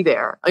age to be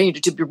there. I mean,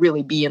 to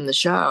really be in the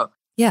show.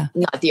 Yeah,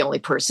 not the only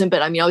person,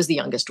 but I mean, I was the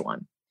youngest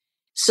one.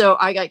 So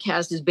I got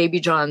cast as Baby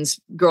John's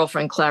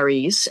girlfriend,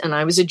 Clarice, and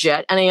I was a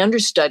Jet, and I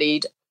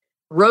understudied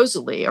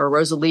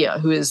Rosalia,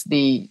 who is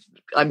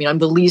I'm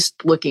the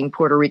least looking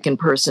Puerto Rican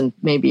person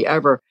maybe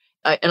ever.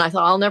 And I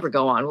thought, I'll never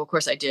go on. Well, of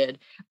course I did.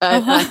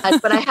 But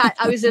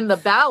I was in the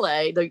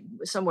ballet,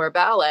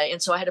 ballet.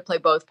 And so I had to play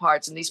both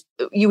parts. And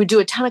you would do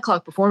a 10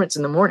 o'clock performance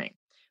in the morning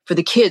for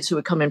the kids who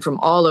would come in from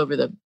all over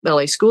the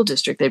LA school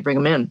district. They'd bring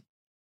them in.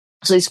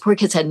 So these poor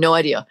kids had no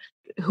idea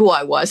who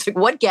I was.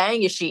 What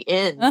gang is she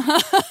in?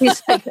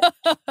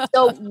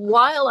 So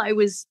while I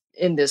was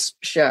in this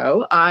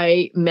show,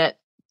 I met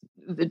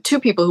the two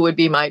people who would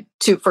be my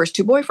first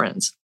two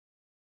boyfriends.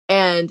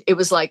 And it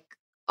was like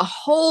a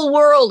whole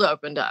world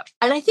opened up.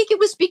 And I think it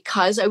was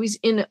because I was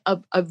in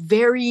a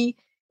very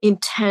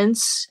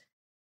intense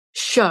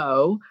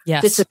show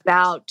that's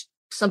about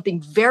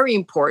something very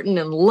important,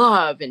 and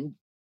love and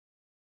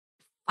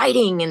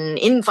fighting and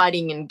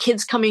infighting and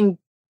kids coming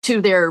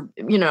to their,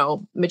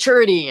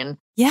 maturity and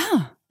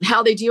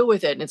how they deal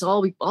with it. And it's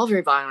all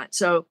very violent.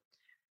 So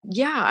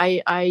yeah,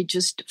 I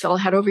just fell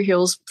head over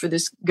heels for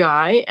this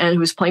guy, and who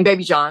was playing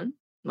Baby John,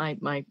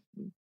 my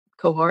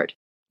cohort.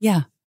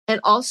 Yeah. And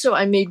also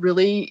I made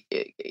really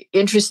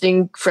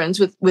interesting friends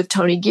with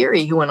Tony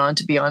Geary, who went on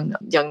to be on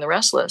Young and the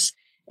Restless.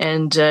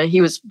 And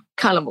he was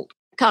kind of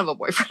a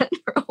boyfriend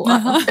for a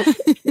while.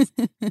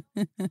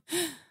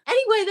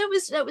 Anyway,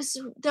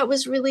 that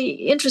was really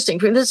interesting.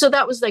 So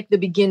that was like the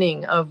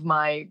beginning of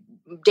my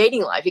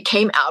dating life. It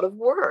came out of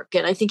work.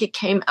 And I think it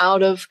came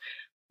out of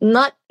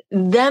not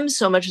them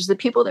so much as the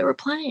people they were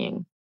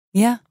playing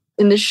in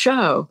the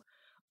show.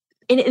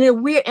 In a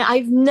weird,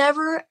 I've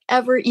never,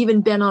 ever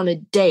even been on a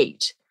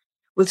date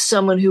with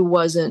someone who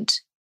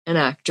wasn't an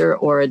actor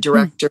or a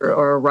director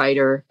or a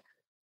writer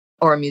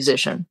or a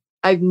musician.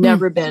 I've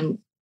never been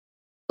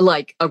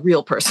like a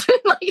real person.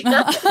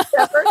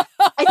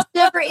 It's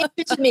never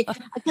interested me,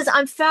 because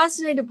I'm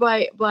fascinated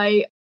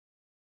by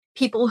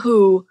people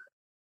who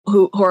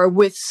are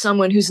with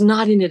someone who's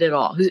not in it at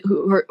all,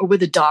 who are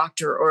with a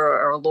doctor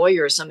or a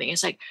lawyer or something.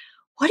 It's like,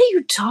 what do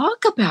you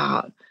talk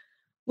about?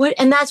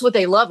 And that's what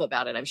they love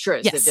about it, I'm sure,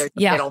 is that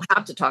they don't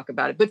have to talk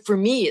about it. But for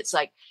me, it's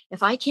like,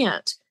 if I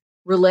can't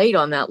relate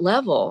on that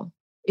level,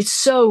 it's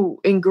so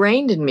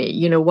ingrained in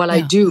me, what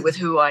I do with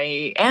who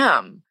I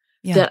am,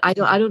 that I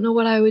don't know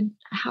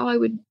how I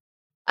would.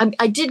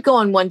 I did go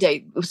on one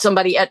date with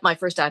somebody at my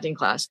first acting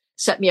class,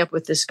 set me up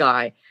with this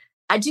guy.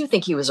 I do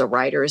think he was a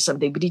writer or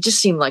something, but he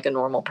just seemed like a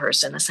normal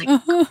person. It's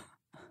like,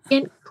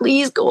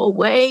 please go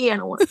away. I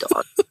don't want to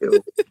talk to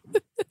you.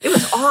 It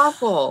was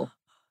awful.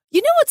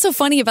 You know what's so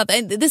funny about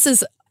that? This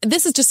is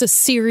just a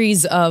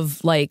series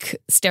of like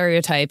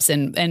stereotypes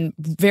and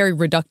very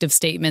reductive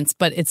statements,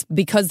 but it's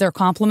because they're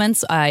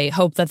compliments. I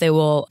hope that they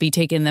will be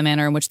taken in the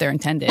manner in which they're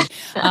intended.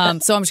 So I'm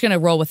just going to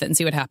roll with it and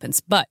see what happens.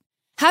 But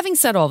having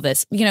said all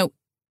this,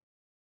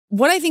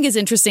 what I think is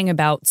interesting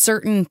about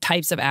certain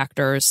types of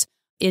actors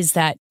is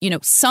that,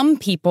 some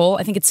people,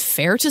 I think it's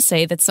fair to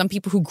say that some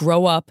people who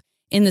grow up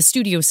in the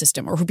studio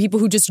system, or people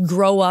who just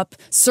grow up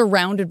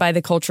surrounded by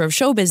the culture of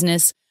show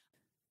business,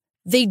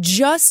 they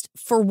just,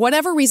 for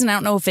whatever reason, I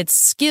don't know if it's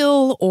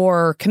skill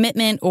or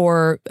commitment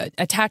or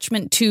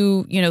attachment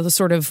to, the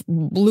sort of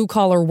blue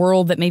collar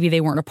world that maybe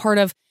they weren't a part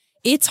of,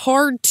 it's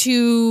hard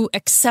to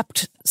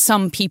accept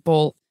some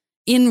people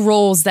in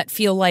roles that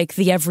feel like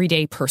the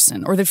everyday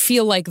person, or that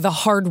feel like the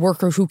hard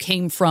worker who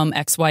came from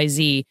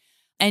XYZ.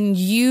 And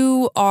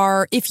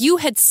if you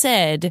had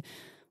said,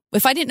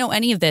 if I didn't know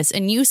any of this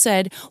and you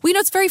said, well,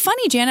 it's very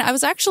funny, Janet, I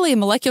was actually a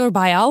molecular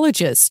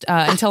biologist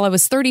until I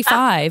was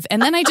 35. And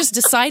then I just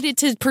decided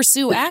to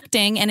pursue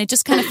acting, and it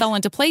just kind of fell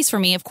into place for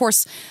me. Of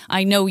course,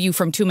 I know you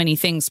from too many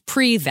things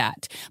pre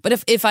that.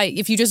 But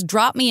if you just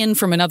dropped me in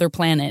from another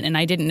planet and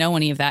I didn't know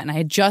any of that, and I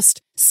had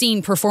just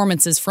seen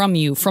performances from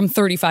you from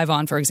 35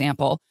 on, for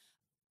example,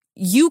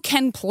 you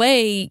can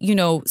play,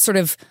 sort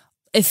of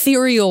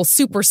ethereal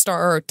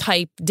superstar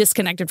type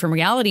disconnected from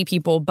reality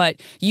people,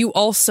 but you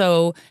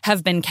also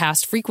have been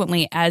cast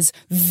frequently as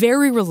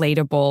very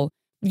relatable,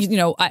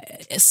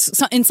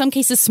 in some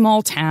cases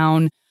small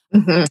town,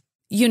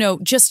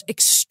 just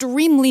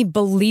extremely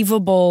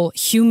believable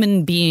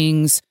human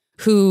beings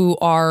who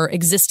are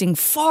existing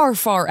far,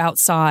 far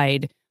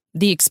outside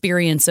the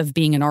experience of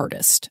being an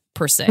artist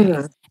per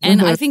se.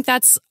 And I think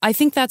that's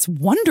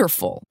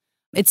wonderful.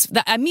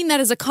 I mean that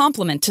as a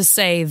compliment to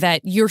say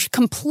that you're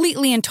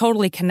completely and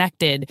totally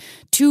connected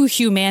to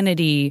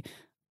humanity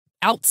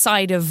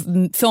outside of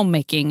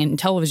filmmaking and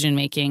television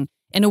making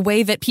in a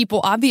way that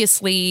people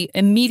obviously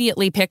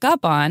immediately pick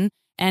up on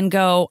and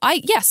go,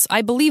 yes,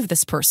 I believe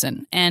this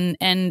person. And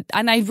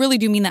I really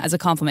do mean that as a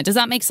compliment. Does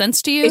that make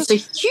sense to you? It's a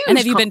huge And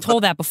have you been compliment.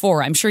 told that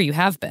before? I'm sure you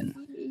have been.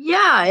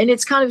 Yeah, and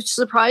it's kind of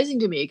surprising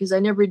to me because I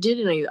never did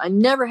any. I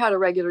never had a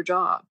regular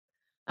job.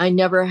 I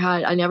never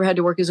had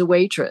to work as a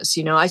waitress.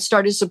 I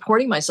started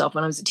supporting myself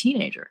when I was a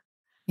teenager.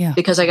 Yeah.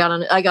 Because I got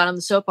on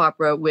the soap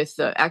opera with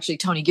actually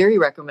Tony Geary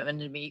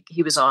recommended me.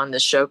 He was on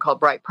this show called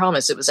Bright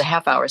Promise. It was a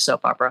half-hour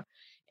soap opera.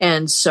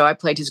 And so I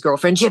played his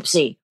girlfriend,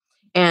 Gypsy.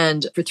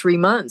 And for 3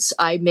 months,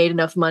 I made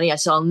enough money. I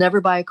said, I'll never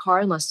buy a car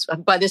unless,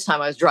 by this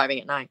time I was driving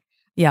at night.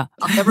 Yeah.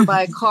 I'll never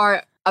buy a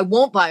car. I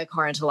won't buy a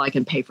car until I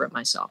can pay for it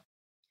myself.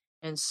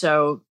 And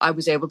so I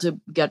was able to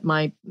get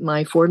my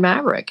Ford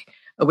Maverick,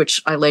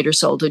 which I later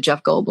sold to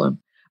Jeff Goldblum.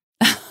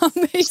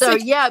 Amazing. So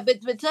yeah,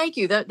 but thank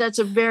you. That's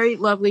a very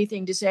lovely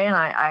thing to say, and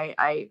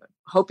I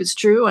hope it's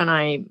true. And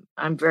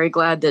I'm very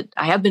glad that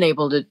I have been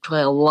able to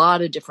play a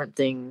lot of different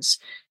things,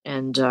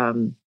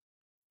 and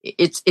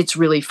it's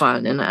really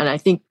fun. And I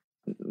think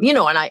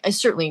and I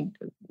certainly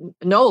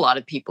know a lot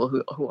of people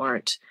who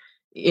aren't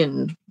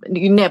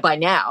by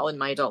now in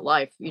my adult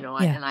life. And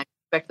I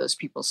respect those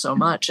people so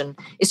much. And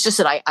it's just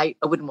that I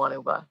wouldn't want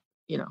to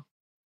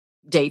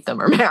date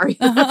them or marry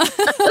them.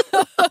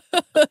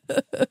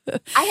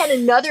 I had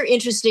another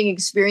interesting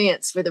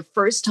experience for the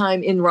first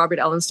time in Robert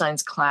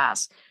Ellenstein's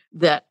class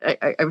that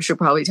I should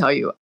probably tell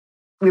you.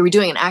 We were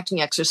doing an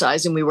acting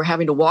exercise and we were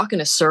having to walk in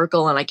a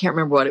circle, and I can't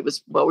remember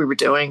what we were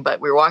doing,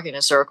 but we were walking in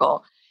a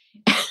circle.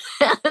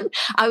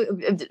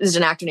 There's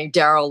an actor named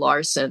Daryl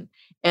Larson,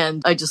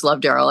 and I just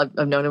love Daryl.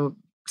 I've known him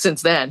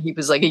since then. He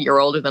was like a year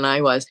older than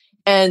I was.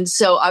 And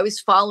so I was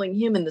following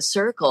him in the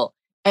circle,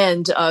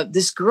 and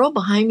this girl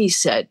behind me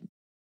said,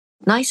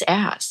 "Nice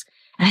ass."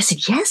 And I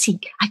said, "Yes,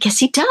 I guess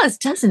he does,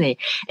 doesn't he?"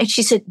 And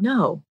she said,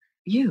 "No,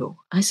 you."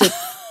 I said,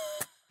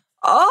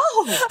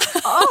 Oh.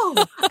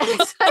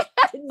 I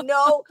had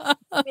no,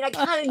 I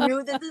kind of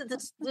knew that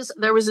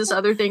there was this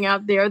other thing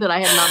out there that I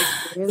had not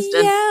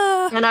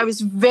experienced. And I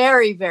was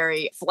very,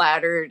 very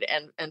flattered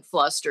and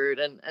flustered.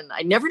 And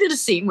I never did a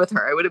scene with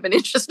her. It would have been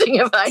interesting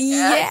if I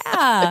had.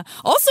 Yeah.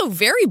 Also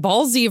very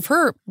ballsy of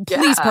her.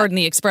 Please pardon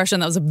the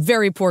expression. That was a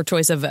very poor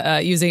choice of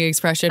using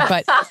expression.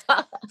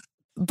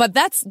 But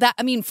that's that.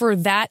 I mean, for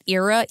that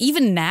era,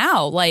 even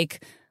now,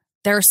 like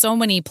there are so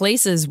many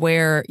places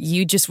where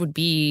you just would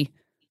be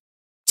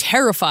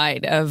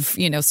terrified of,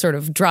 sort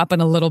of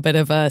dropping a little bit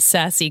of a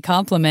sassy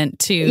compliment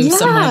to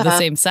someone of the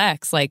same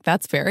sex. Like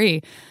that's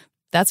very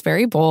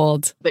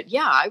bold. But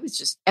yeah, I was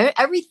just,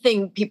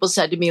 everything people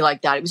said to me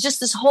like that, it was just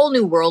this whole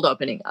new world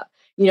opening up.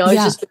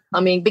 It's just,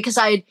 because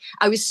I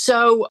was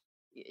so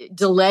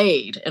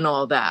delayed and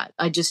all that.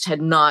 It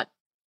had not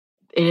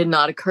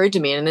occurred to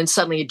me. And then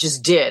suddenly it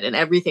just did. And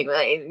everything,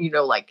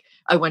 like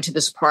I went to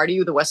this party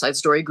with the West Side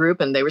Story group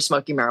and they were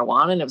smoking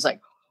marijuana, and it was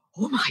like,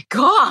 oh my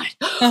God,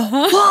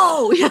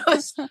 whoa.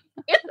 It's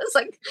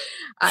like,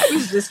 I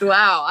was just,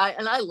 wow.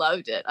 I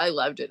loved it.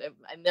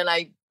 And then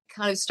I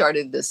kind of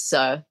started this,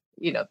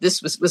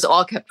 this was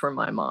all kept from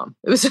my mom.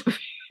 It was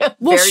a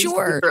very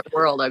secret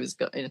world I was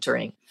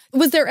entering.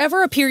 Was there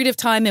ever a period of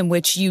time in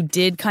which you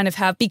did kind of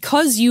have,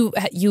 because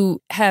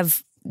you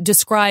have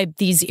described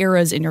these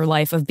eras in your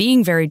life of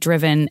being very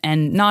driven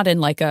and not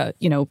in like a,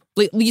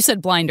 you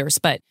said blinders,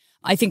 but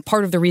I think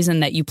part of the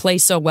reason that you play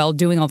so well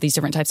doing all these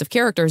different types of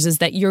characters is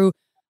that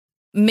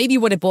maybe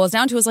what it boils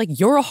down to is like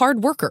you're a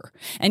hard worker,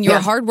 and you're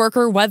a hard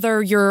worker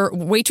whether you're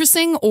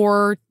waitressing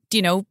or,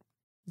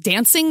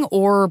 dancing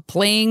or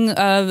playing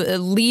a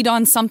lead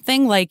on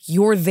something. Like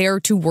you're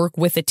there to work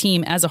with a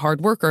team as a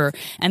hard worker.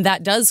 And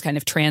that does kind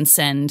of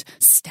transcend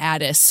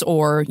status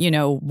or,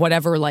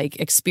 whatever like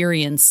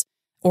experience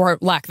or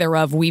lack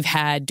thereof we've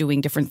had doing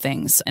different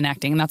things and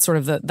acting. And that's sort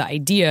of the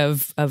idea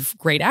of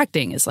great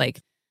acting is like,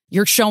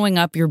 you're showing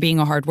up, you're being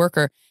a hard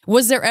worker.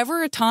 Was there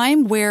ever a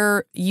time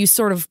where you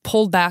sort of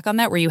pulled back on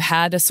that, where you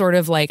had a sort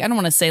of like, I don't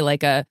want to say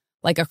like a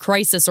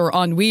crisis or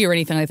ennui or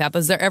anything like that, but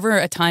was there ever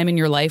a time in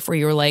your life where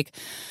you were like,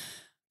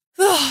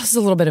 oh, this is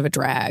a little bit of a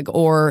drag,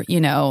 or,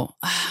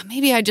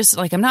 maybe I just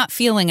like, I'm not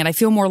feeling it. I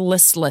feel more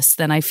listless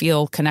than I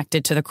feel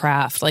connected to the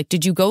craft. Like,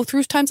 did you go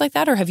through times like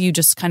that, or have you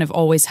just kind of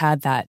always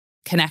had that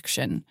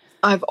connection?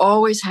 I've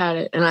always had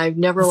it, and I've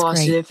never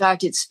lost it. In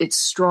fact, it's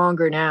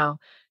stronger now.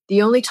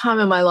 The only time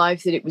in my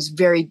life that it was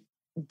very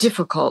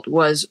difficult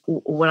was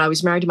when I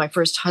was married to my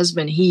first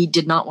husband. He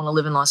did not want to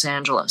live in Los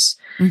Angeles.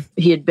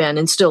 He had been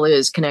and still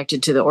is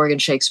connected to the Oregon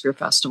Shakespeare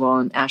Festival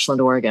in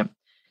Ashland, Oregon.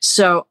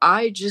 So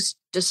I just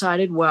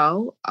decided,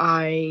 well,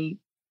 I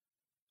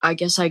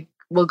guess I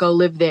will go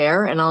live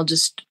there and I'll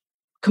just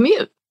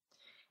commute.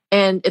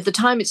 And at the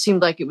time, it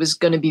seemed like it was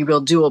going to be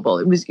real doable.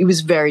 It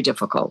was very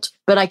difficult,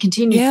 but I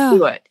continued to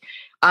do it.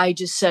 I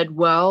just said,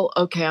 well,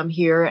 okay, I'm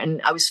here.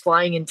 And I was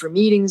flying in for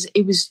meetings.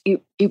 It was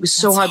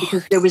so hard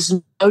because there was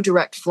no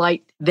direct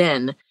flight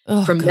then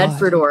from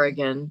Medford,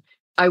 Oregon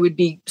I would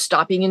be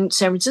stopping in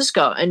San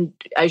Francisco. And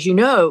as you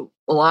know,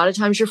 a lot of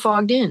times you're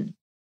fogged in.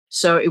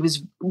 So it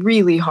was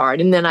really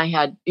hard. And then I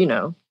had,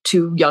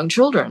 2 young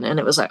children, and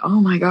it was like, oh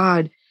my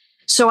God.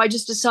 So I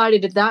just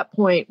decided at that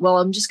point, well,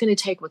 I'm just going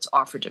to take what's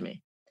offered to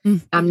me.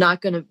 I'm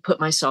not going to put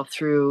myself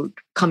through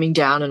coming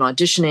down and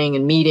auditioning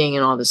and meeting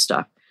and all this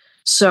stuff.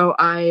 So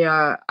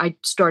I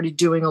started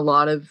doing a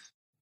lot of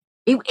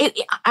it.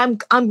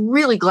 I'm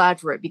really glad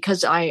for it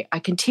because I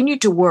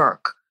continued to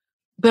work,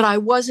 but I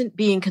wasn't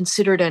being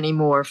considered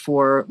anymore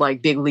for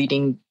like big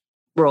leading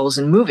roles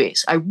in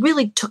movies. I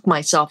really took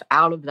myself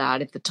out of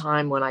that at the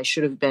time when I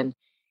should have been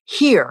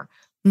here.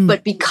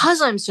 But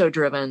because I'm so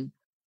driven,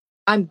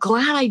 I'm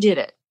glad I did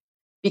it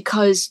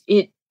because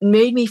it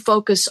made me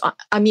focus on,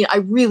 I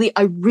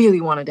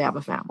really wanted to have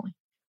a family.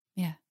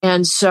 Yeah.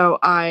 And so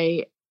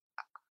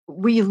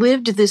we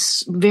lived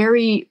this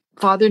very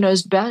father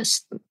knows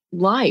best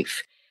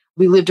life.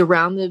 We lived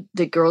around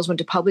the girls went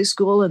to public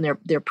school, and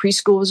their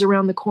preschool was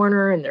around the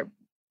corner, and their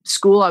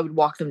school, I would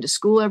walk them to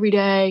school every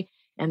day.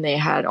 And they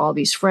had all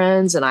these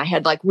friends, and I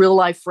had like real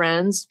life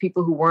friends,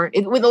 people who weren't,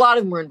 with a lot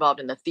of them were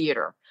involved in the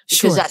theater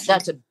because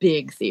that's a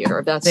big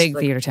theater. That's big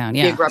like theater town.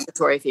 Yeah. Big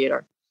repertory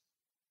theater.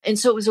 And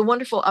so it was a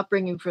wonderful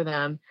upbringing for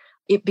them.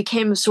 It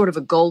became sort of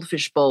a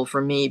goldfish bowl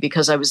for me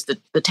because I was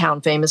the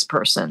town famous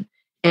person.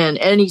 And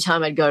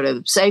anytime I'd go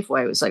to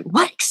Safeway, it was like,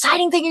 what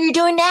exciting thing are you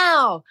doing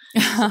now?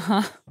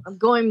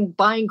 I'm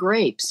buying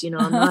grapes. I'm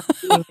not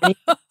doing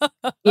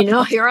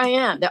anything. Here I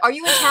am. Are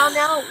you in town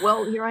now?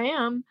 Well, here I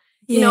am.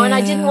 And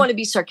I didn't want to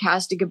be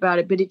sarcastic about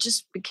it, but it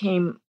just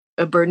became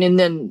a burden. And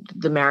then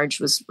the marriage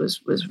was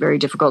very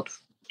difficult.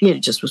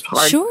 It just was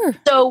hard. Sure.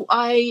 So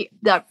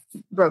that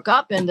broke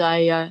up, and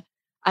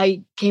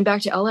I came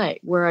back to LA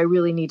where I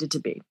really needed to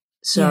be.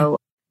 So,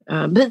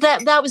 but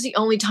that was the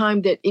only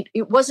time that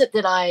it wasn't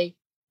that I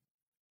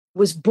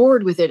was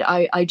bored with it.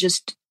 I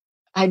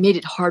made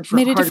it hard for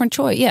me. Made a different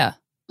choice. Yeah.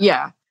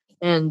 Yeah.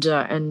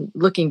 And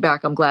looking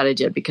back, I'm glad I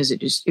did because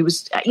it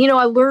was, I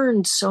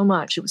learned so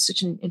much. It was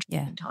such an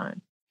interesting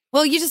time.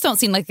 Well, you just don't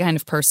seem like the kind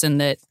of person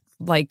that,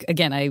 like,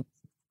 again, I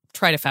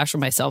try to fashion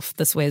myself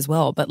this way as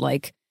well. But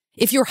like,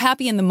 if you're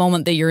happy in the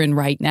moment that you're in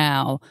right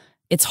now,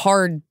 it's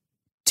hard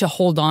to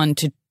hold on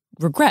to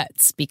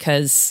regrets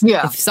because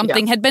if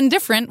something had been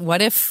different,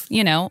 what if,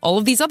 all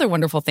of these other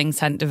wonderful things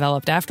hadn't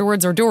developed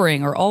afterwards or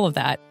during or all of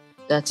that?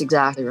 That's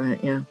exactly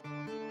right. Yeah.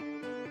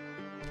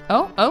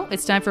 Oh,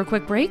 it's time for a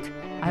quick break.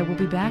 I will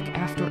be back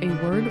after a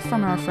word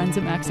from our friends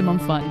at Maximum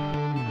Fun.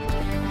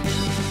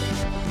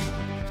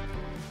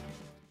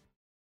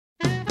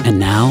 And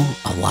now,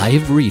 a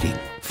live reading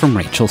from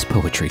Rachel's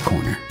Poetry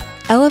Corner.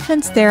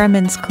 Elephants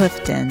Theremin's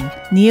Clifton,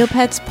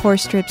 Neopets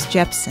Porstrips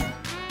Jepson,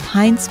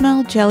 Pine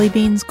Smell Jelly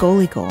Beans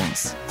Goalie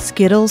Goals,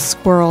 Skittles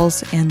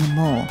Squirrels and the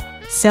Mole,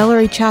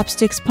 Celery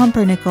Chopsticks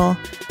Pumpernickel,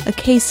 A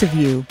Case of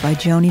You by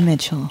Joni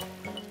Mitchell,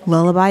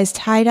 Lullabies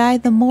Tie-Dye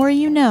The More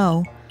You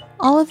Know,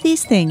 all of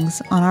these things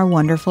on our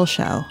wonderful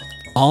show.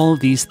 All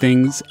these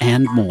things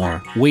and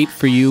more wait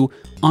for you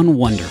on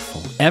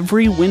Wonderful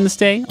every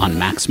Wednesday on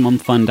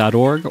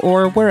MaximumFun.org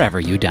or wherever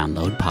you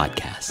download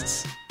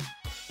podcasts.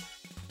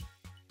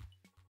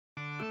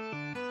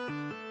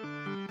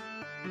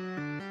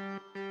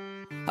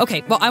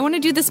 Okay, well, I want to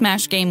do this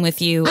MASH game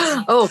with you.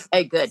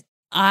 Okay, good.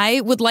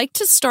 I would like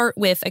to start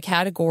with a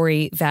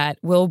category that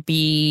will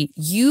be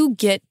you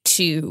get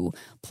to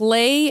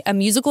play a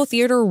musical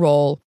theater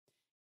role.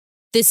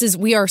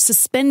 We are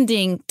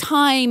suspending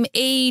time,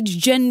 age,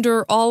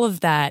 gender, all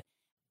of that.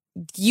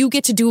 You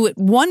get to do it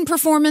one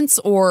performance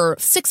or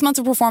 6 months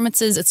of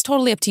performances. It's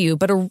totally up to you.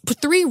 But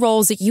 3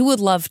 roles that you would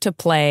love to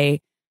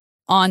play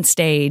on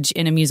stage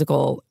in a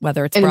musical,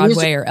 whether it's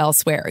Broadway or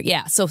elsewhere.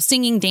 Yeah. So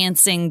singing,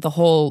 dancing, the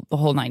whole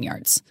 9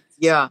 yards.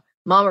 Yeah.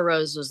 Mama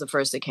Rose was the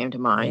first that came to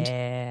mind.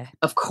 Yeah.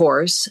 Of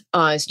course.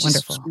 It's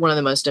just wonderful. One of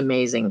the most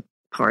amazing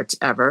parts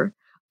ever.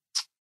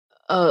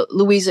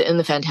 Louisa in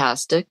the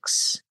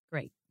Fantastics.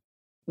 Great.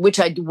 Which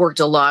I worked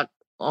a lot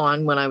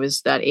on when I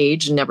was that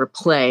age and never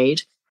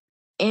played.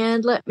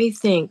 And let me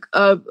think.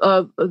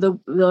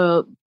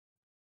 The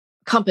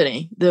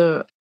Company,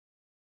 the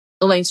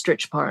Elaine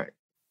Stritch part.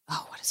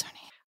 Oh, what is her name?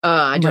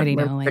 I don't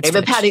remember her name,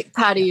 but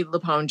Patti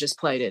LuPone just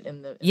played it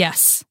in the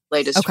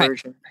latest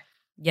version.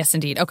 Yes,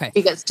 indeed. Okay.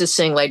 He gets to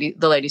sing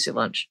The Ladies Who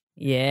Lunch.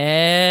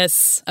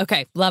 Yes.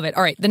 Okay. Love it.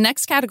 All right. The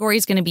next category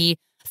is going to be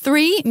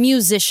 3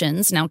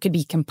 musicians. Now, it could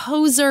be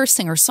composer,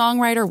 singer,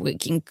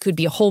 songwriter. Could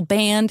be a whole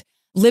band,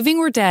 living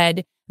or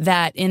dead,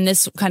 that in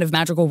this kind of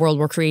magical world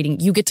we're creating,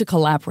 you get to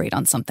collaborate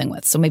on something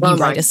with. So maybe you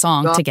write a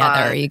song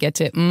together. You get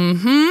to,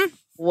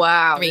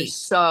 Wow. 3. There's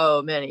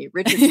so many.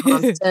 Richard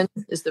Thompson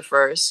is the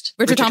first.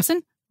 Richard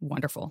Thompson?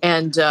 Wonderful.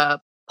 And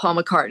Paul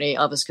McCartney,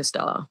 Elvis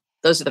Costello.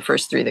 Those are the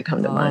first 3 that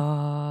come to mind.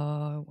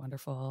 Oh,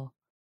 wonderful.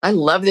 I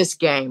love this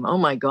game. Oh,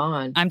 my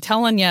God. I'm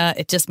telling you,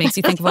 it just makes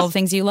you think of all the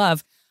things you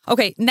love.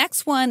 Okay,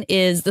 next one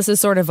this is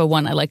sort of a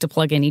one I like to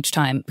plug in each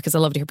time because I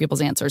love to hear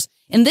people's answers.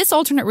 In this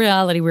alternate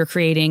reality we're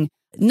creating,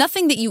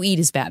 nothing that you eat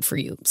is bad for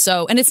you.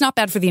 So, and it's not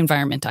bad for the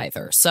environment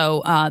either.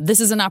 So this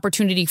is an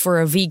opportunity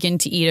for a vegan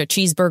to eat a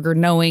cheeseburger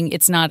knowing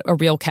it's not a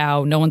real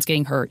cow. No one's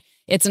getting hurt.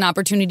 It's an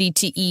opportunity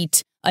to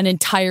eat an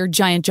entire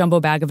giant jumbo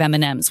bag of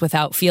M&Ms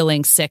without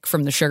feeling sick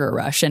from the sugar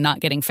rush and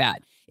not getting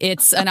fat.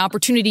 It's an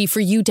opportunity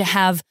for you to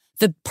have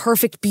the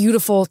perfect,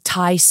 beautiful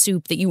Thai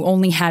soup that you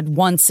only had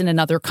once in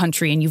another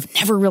country and you've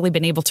never really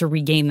been able to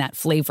regain that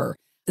flavor.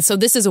 So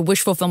this is a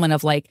wish fulfillment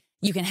of like,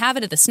 you can have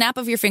it at the snap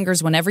of your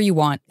fingers whenever you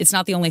want. It's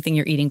not the only thing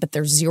you're eating, but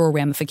there's zero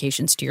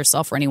ramifications to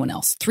yourself or anyone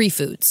else. 3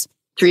 foods.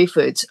 3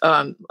 foods.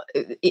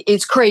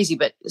 It's crazy,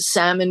 but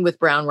salmon with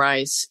brown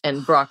rice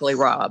and broccoli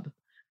rabe.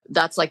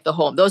 That's like the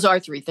whole, those are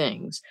 3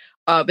 things.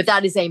 But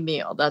that is a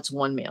meal. That's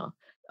one meal.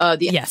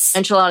 Yes.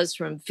 Enchiladas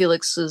from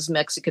Felix's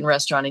Mexican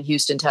restaurant in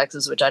Houston,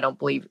 Texas, which I don't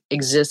believe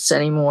exists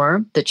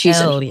anymore. The cheese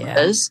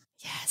enchiladas.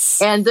 Yeah.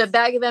 Yes. And the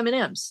bag of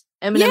M&Ms.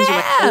 M&Ms are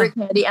my favorite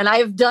candy. And I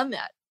have done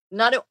that.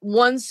 Not at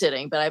one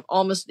sitting, but I've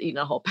almost eaten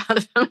a whole pound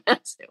of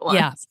M&Ms at once.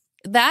 Yeah.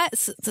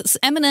 That's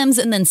M&Ms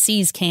and then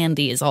C's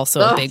candy is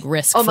also a big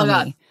risk for me. Oh my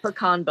God.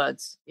 Pecan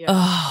buds. Yeah.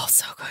 Oh,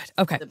 so good.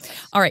 Okay.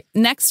 All right.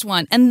 Next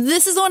one. And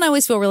this is the one I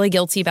always feel really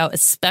guilty about,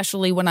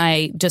 especially when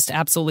I just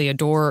absolutely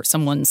adore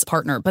someone's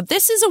partner. But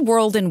this is a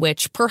world in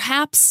which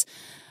perhaps,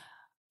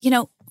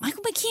 Michael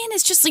McKean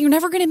is just, you're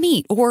never going to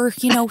meet, or,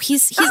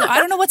 he's I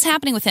don't know what's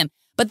happening with him.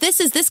 But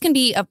this can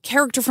be a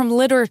character from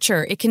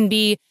literature. It can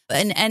be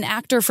an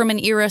actor from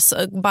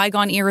a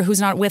bygone era who's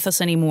not with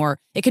us anymore.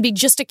 It could be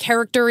just a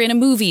character in a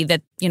movie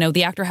that,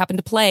 the actor happened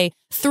to play.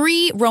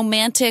 3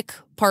 romantic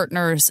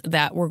partners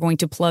that we're going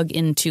to plug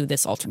into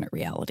this alternate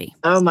reality.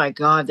 Oh my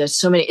God, there's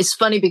so many. It's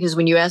funny because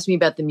when you asked me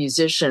about the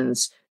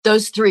musicians,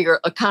 those 3 are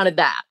kind of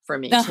that for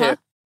me too.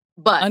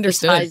 But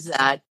Understood. Besides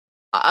that,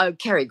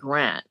 Cary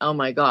Grant. Oh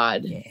my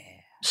God. Yeah.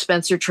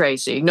 Spencer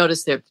Tracy.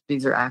 Notice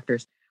these are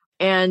actors.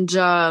 And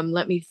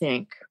let me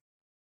think.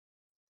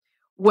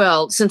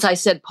 Well, since I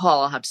said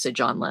Paul, I'll have to say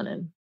John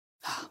Lennon.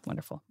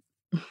 Wonderful.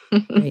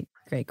 Great.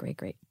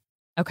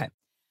 Okay.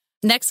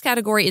 Next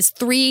category is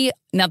 3.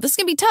 Now, this is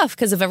going to be tough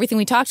because of everything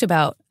we talked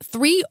about.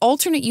 3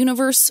 alternate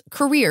universe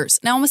careers.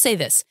 Now, I'm going to say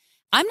this.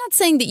 I'm not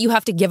saying that you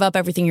have to give up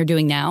everything you're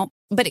doing now,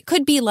 but it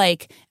could be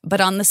like, but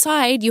on the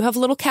side, you have a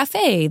little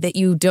cafe that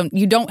you don't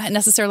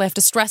necessarily have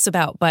to stress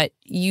about, but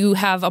you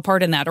have a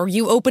part in that. Or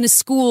you open a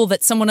school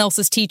that someone else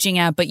is teaching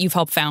at, but you've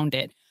helped found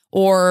it.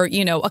 Or,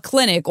 a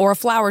clinic or a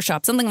flower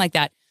shop, something like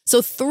that.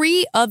 So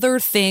 3 other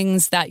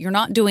things that you're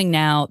not doing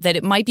now that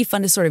it might be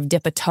fun to sort of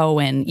dip a toe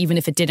in, even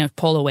if it didn't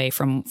pull away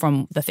from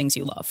the things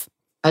you love.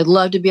 I'd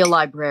love to be a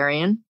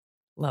librarian.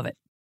 Love it.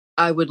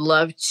 I would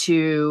love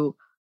to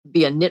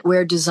be a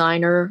knitwear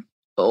designer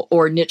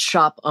or knit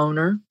shop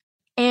owner.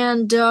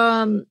 And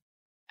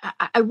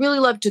I really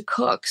love to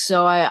cook.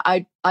 So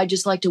I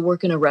just like to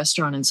work in a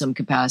restaurant in some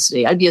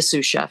capacity. I'd be a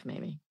sous chef,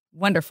 maybe.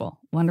 Wonderful.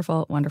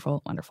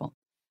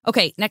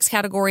 Okay, next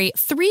category.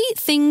 3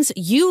 things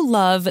you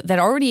love that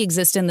already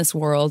exist in this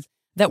world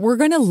that we're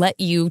going to let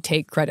you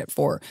take credit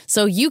for.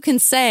 So you can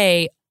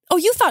say, oh,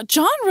 you thought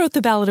John wrote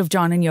the Ballad of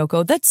John and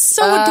Yoko. That's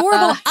so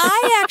adorable.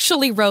 I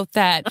actually wrote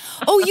that.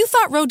 Oh, you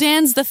thought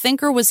Rodin's The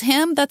Thinker was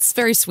him? That's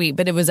very sweet,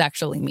 but it was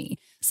actually me.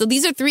 So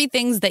these are 3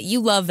 things that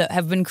you love that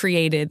have been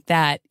created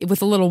that,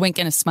 with a little wink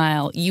and a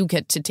smile, you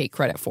get to take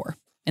credit for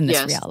in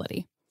this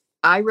reality.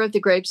 I wrote The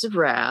Grapes of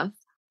Wrath.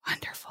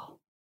 Wonderful.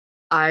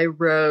 I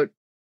wrote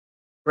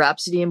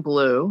Rhapsody in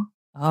Blue.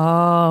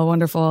 Oh,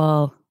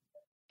 wonderful.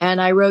 And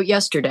I wrote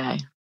Yesterday.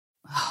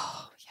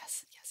 Oh,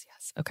 yes.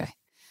 Okay.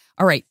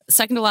 All right.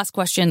 Second to last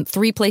question.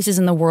 3 places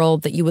in the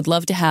world that you would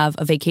love to have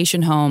a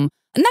vacation home.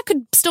 And that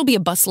could still be a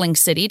bustling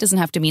city. It doesn't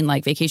have to mean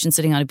like vacation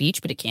sitting on a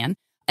beach, but it can.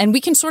 And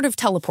we can sort of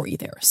teleport you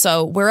there.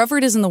 So wherever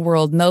it is in the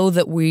world, know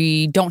that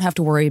we don't have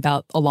to worry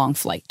about a long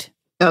flight.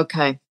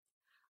 Okay.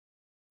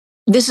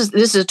 This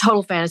is a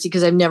total fantasy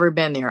because I've never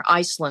been there.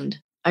 Iceland.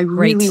 I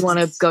really want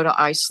to go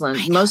to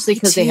Iceland, mostly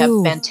because they have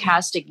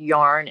fantastic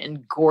yarn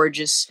and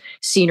gorgeous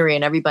scenery,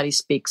 and everybody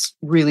speaks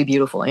really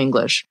beautiful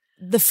English.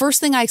 The first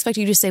thing I expected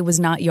you to say was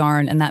not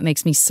yarn, and that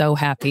makes me so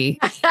happy.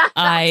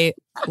 I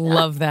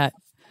love that.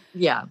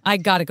 Yeah. I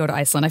got to go to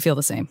Iceland. I feel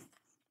the same.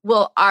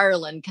 Well,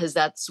 Ireland, because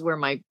that's where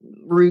my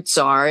roots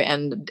are,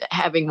 and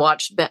having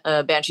watched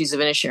Banshees of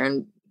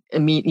Inisherin,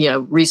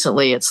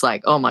 recently, it's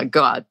like, oh my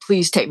God,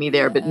 please take me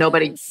there. But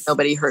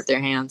nobody hurt their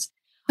hands.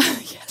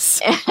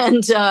 Yes.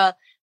 And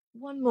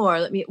one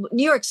more.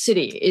 New York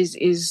City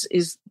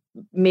is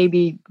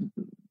maybe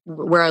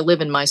where I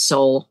live in my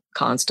soul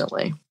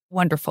constantly.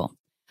 Wonderful.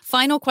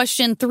 Final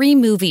question, 3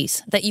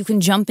 movies that you can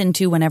jump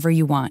into whenever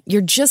you want.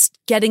 You're just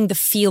getting the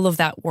feel of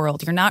that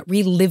world. You're not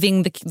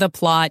reliving the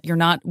plot. You're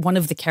not one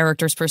of the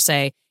characters per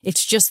se.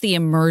 It's just the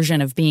immersion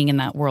of being in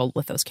that world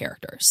with those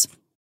characters.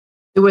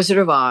 The Wizard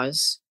of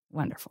Oz.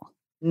 Wonderful.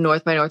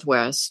 North by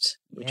Northwest,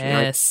 which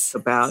yes. we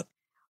talked about.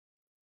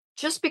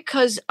 Just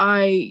because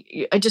I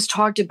just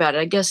talked about it,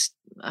 I guess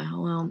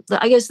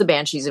the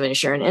Banshees of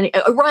Inisherin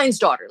and Ryan's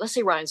Daughter. Let's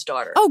say Ryan's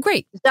Daughter. Oh,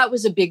 great. That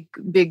was a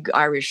big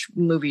Irish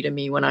movie to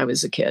me when I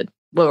was a kid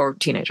or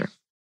teenager.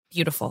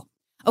 Beautiful.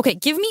 Okay,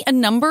 give me a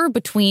number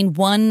between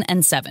 1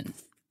 and 7.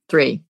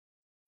 3.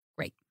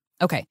 Great.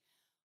 Okay.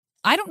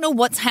 I don't know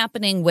what's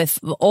happening with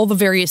all the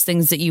various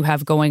things that you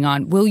have going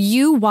on. Will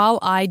you, while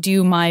I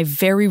do my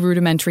very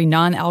rudimentary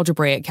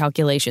non-algebraic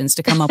calculations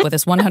to come up with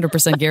this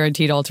 100%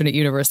 guaranteed alternate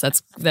universe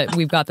that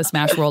we've got the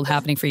Smash World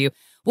happening for you,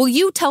 will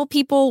you tell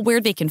people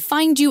where they can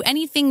find you?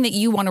 Anything that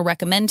you want to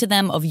recommend to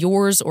them of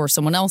yours or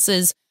someone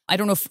else's? I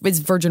don't know if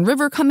is Virgin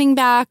River coming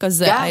back?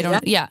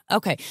 Yeah.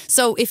 Okay.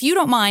 So if you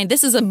don't mind,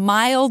 this is a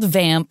mild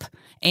vamp.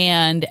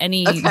 And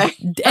any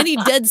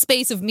dead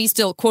space of me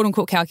still, quote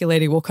unquote,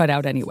 calculating will cut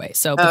out anyway.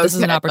 So, but this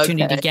is an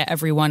opportunity to get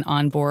everyone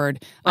on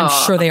board. I'm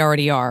sure they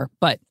already are,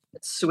 but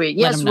sweet.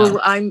 Yes. Well,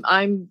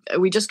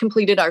 we just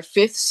completed our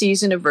 5th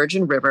season of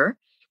Virgin River,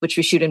 which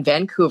we shoot in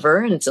Vancouver,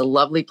 and it's a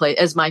lovely place.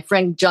 As my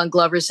friend John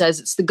Glover says,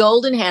 it's the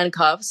golden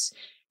handcuffs.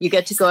 You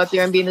get to go up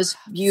there and be in this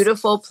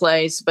beautiful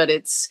place, but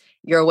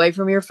you're away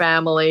from your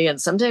family,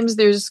 and sometimes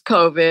there's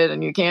COVID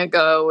and you can't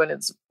go and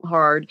it's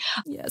hard.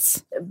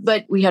 Yes.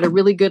 But we had a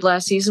really good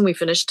last season. We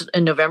finished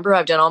in November.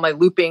 I've done all my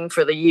looping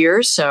for the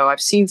year, so I've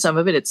seen some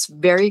of it. It's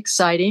very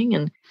exciting,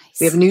 and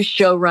we have a new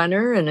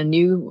showrunner and a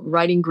new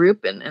writing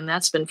group, and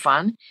that's been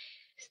fun.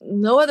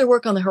 No other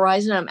work on the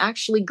horizon. I'm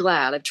actually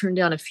glad. I've turned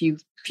down a few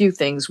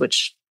things,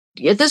 which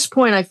at this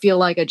point I feel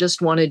like I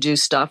just want to do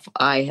stuff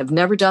I have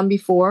never done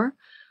before.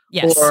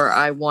 Yes. Or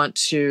I want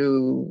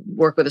to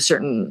work with a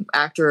certain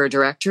actor or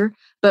director.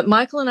 But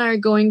Michael and I are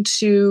going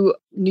to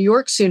New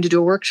York soon to do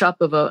a workshop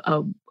of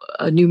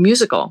a new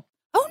musical.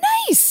 Oh,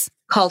 nice.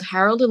 Called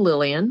Harold and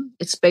Lillian.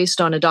 It's based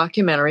on a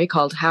documentary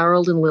called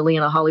Harold and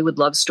Lillian, A Hollywood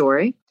Love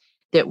Story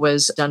that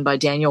was done by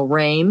Daniel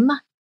Rame.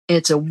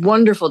 It's a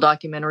wonderful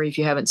documentary if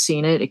you haven't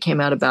seen it. It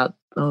came out about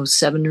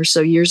 7 or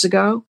so years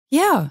ago.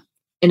 Yeah.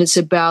 And it's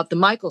about the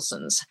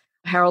Michelsons.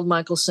 Harold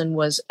Michelson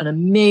was an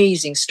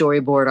amazing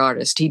storyboard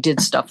artist. He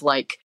did stuff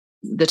like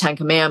the 10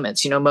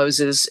 Commandments,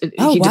 Moses. He did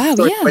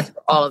storyboards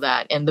for all of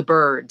that, and the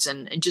birds,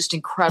 and just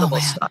incredible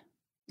stuff.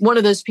 One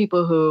of those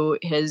people who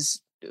is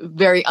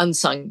very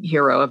unsung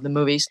hero of the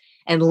movies.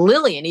 And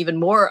Lillian, even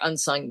more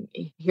unsung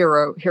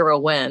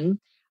heroine,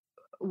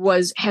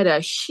 had a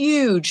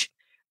huge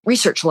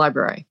research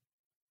library.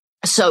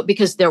 So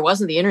because there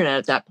wasn't the internet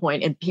at that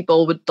point, and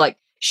people would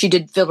she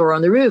did Fiddler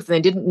on the Roof, and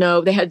they didn't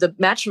know they had the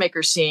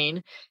matchmaker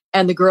scene.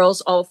 And the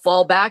girls all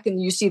fall back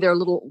and you see their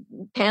little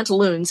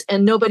pantaloons,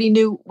 and nobody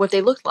knew what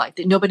they looked like.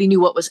 Nobody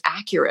knew what was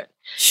accurate.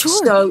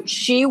 Sure. So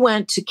she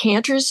went to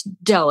Cantor's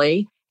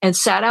Deli and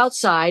sat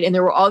outside, and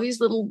there were all these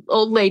little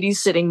old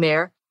ladies sitting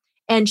there.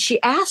 And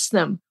she asked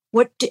them,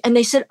 and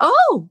they said,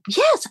 "Oh,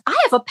 yes, I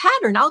have a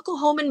pattern. I'll go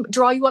home and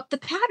draw you up the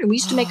pattern. We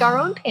used to make our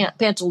own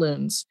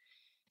pantaloons."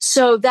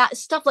 So that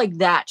stuff like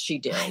that she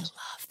did. I love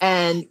that.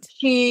 And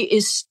she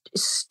is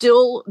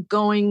still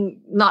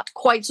going, not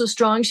quite so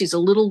strong. She's a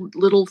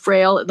little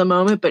frail at the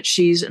moment, but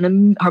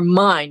her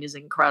mind is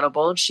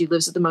incredible. She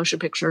lives at the motion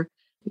picture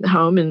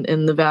home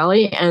in the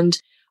Valley. And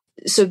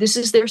so this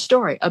is their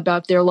story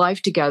about their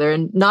life together,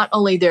 and not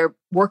only their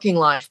working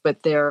life,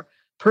 but their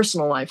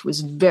personal life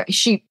was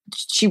she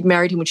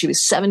married him when she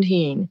was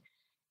 17.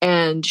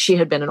 And she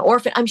had been an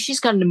orphan. I mean, she's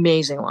got an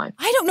amazing life.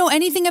 I don't know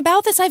anything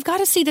about this. I've got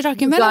to see the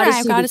documentary.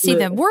 I've got to see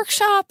the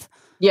workshop.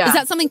 Yeah. Is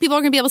that something people are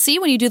going to be able to see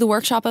when you do the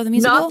workshop of the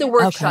musical? Not the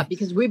workshop,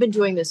 because we've been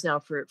doing this now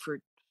for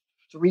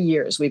 3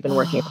 years. We've been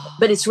working.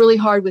 But it's really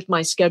hard with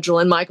my schedule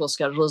and Michael's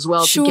schedule as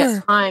well to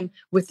get time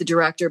with the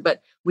director.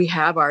 But we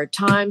have our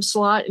time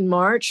slot in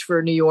March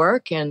for New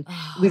York. And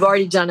we've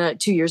already done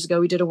 2 years ago.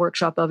 We did a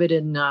workshop of it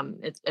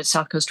at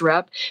South Coast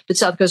Rep. But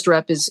South Coast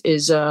Rep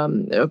is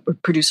a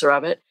producer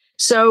of it.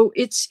 So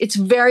it's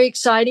very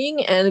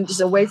exciting, and it's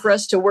a way for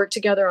us to work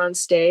together on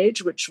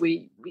stage, which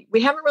we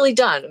haven't really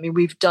done. I mean,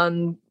 we've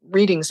done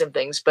readings and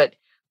things, but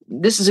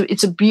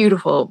it's a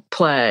beautiful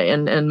play.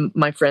 And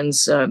my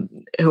friends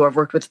who I've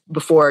worked with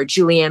before,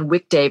 Julianne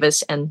Wick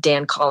Davis and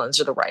Dan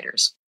Collins, are the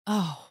writers.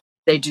 Oh,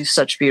 they do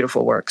such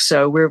beautiful work.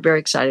 So we're very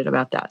excited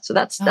about that. So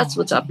that's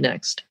what's up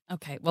next.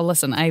 Okay. Well,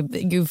 listen,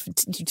 you've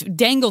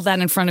dangled that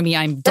in front of me.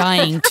 I'm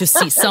dying to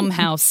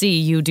see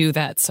you do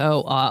that.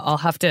 So I'll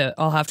have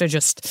to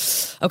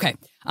just, okay.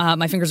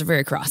 My fingers are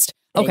very crossed.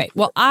 Okay.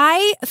 Well,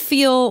 I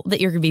feel that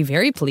you're going to be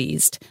very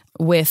pleased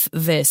with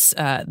this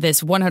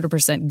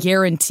 100%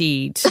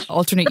 guaranteed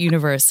alternate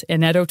universe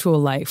Annette O'Toole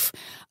life.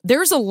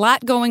 There's a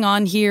lot going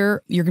on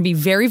here. You're going to be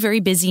very, very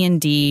busy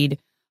indeed.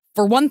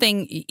 For one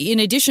thing, in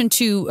addition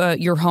to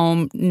your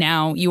home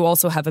now, you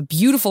also have a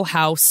beautiful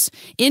house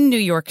in New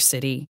York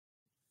City.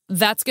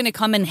 That's going to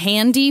come in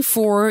handy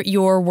for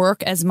your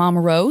work as Mama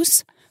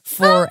Rose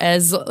for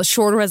as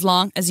short or as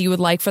long as you would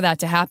like for that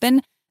to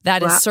happen.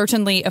 That is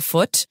certainly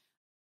afoot.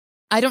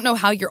 I don't know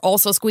how you're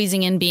also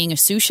squeezing in being a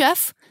sous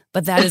chef,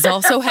 but that is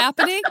also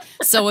happening.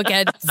 So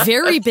again,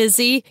 very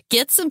busy.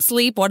 Get some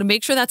sleep. Want to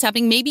make sure that's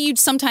happening. Maybe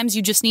sometimes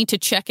you just need to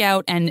check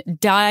out and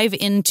dive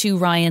into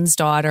Ryan's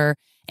Daughter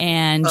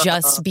and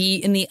just be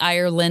in the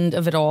Ireland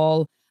of it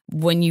all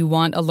when you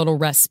want a little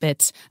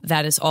respite.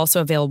 That is also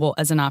available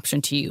as an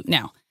option to you.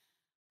 Now,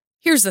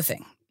 here's the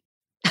thing.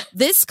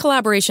 This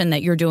collaboration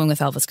that you're doing with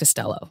Elvis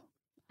Costello,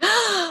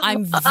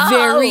 I'm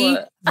very,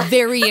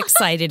 very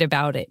excited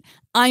about it.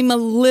 I'm a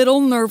little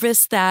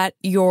nervous that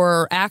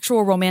your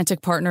actual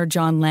romantic partner,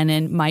 John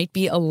Lennon, might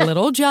be a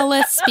little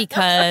jealous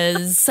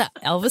because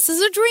Elvis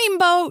is a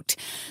dreamboat.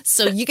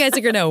 So you guys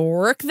are going to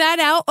work that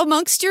out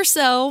amongst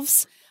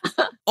yourselves.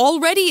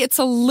 Already, it's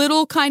a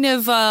little kind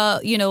of,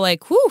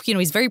 like, whew,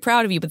 he's very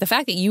proud of you. But the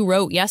fact that you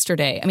wrote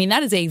Yesterday, I mean,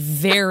 that is a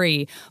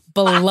very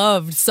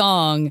beloved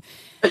song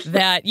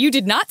that you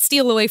did not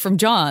steal away from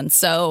John.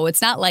 So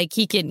it's not like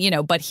he can,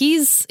 but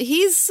he's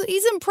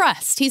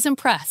impressed. He's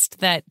impressed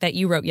that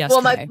you wrote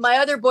Yesterday. Well, my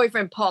other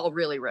boyfriend, Paul,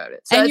 really wrote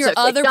it. So and your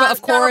other,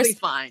 of course, be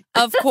fine.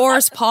 Of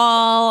course,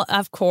 Paul,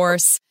 of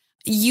course.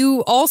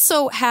 You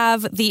also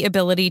have the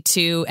ability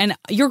to, and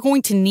you're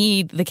going to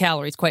need the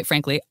calories, quite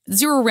frankly.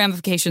 Zero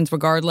ramifications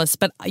regardless,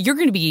 but you're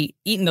going to be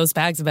eating those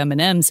bags of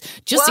M&Ms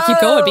just to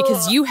keep going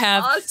because you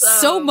have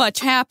so much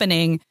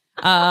happening.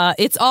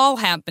 It's all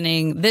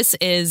happening. This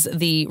is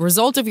the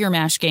result of your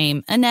MASH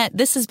game. Annette,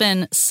 this has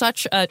been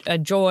such a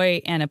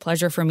joy and a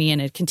pleasure for me,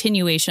 and a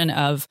continuation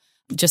of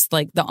just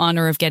like the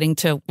honor of getting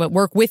to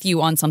work with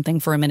you on something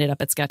for a minute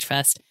up at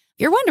Sketchfest.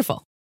 You're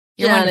wonderful.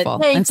 You're wonderful.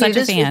 Thank I'm such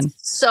you. a fan. Was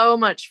so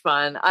much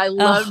fun. I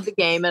loved the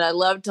game and I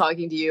loved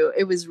talking to you.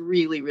 It was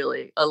really,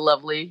 really a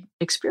lovely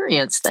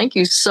experience. Thank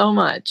you so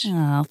much.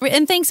 Oh.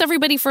 And thanks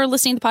everybody for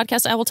listening to the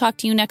podcast. I will talk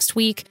to you next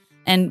week.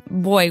 And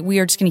boy, we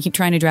are just going to keep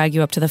trying to drag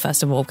you up to the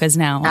festival because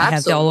now I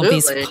have all of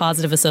these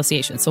positive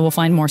associations. So we'll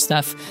find more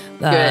stuff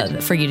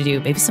for you to do.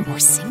 Maybe some more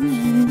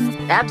singing.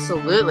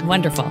 Absolutely.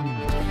 Wonderful.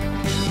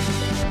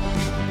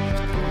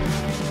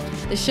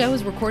 The show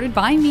is recorded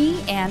by me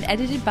and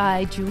edited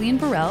by Julian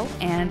Burrell.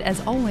 And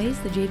as always,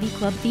 the JV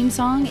Club theme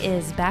song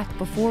is Back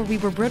Before We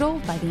Were Brittle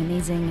by the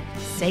amazing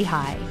Say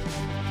Hi.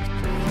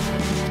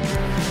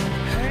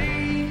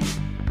 Hey,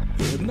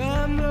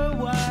 remember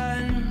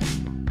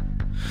when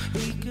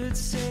we could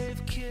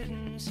save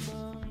kittens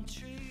from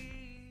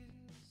trees?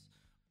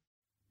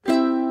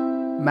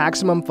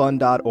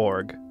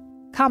 MaximumFun.org.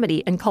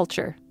 Comedy and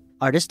culture.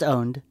 Artist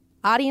owned.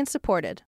 Audience supported.